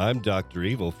 I'm Dr.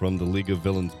 Evil from the League of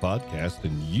Villains podcast,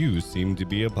 and you seem to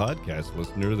be a podcast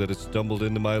listener that has stumbled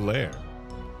into my lair.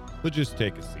 But just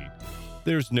take a seat.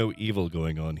 There's no evil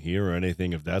going on here or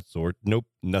anything of that sort. Nope,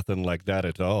 nothing like that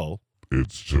at all.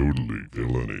 It's totally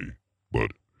villainy,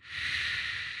 but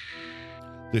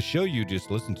The show you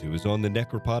just listened to is on the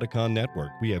Necropodicon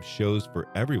Network. We have shows for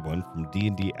everyone from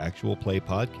D&D actual play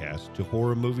podcasts to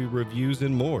horror movie reviews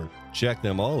and more. Check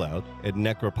them all out at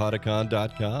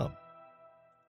necropodicon.com.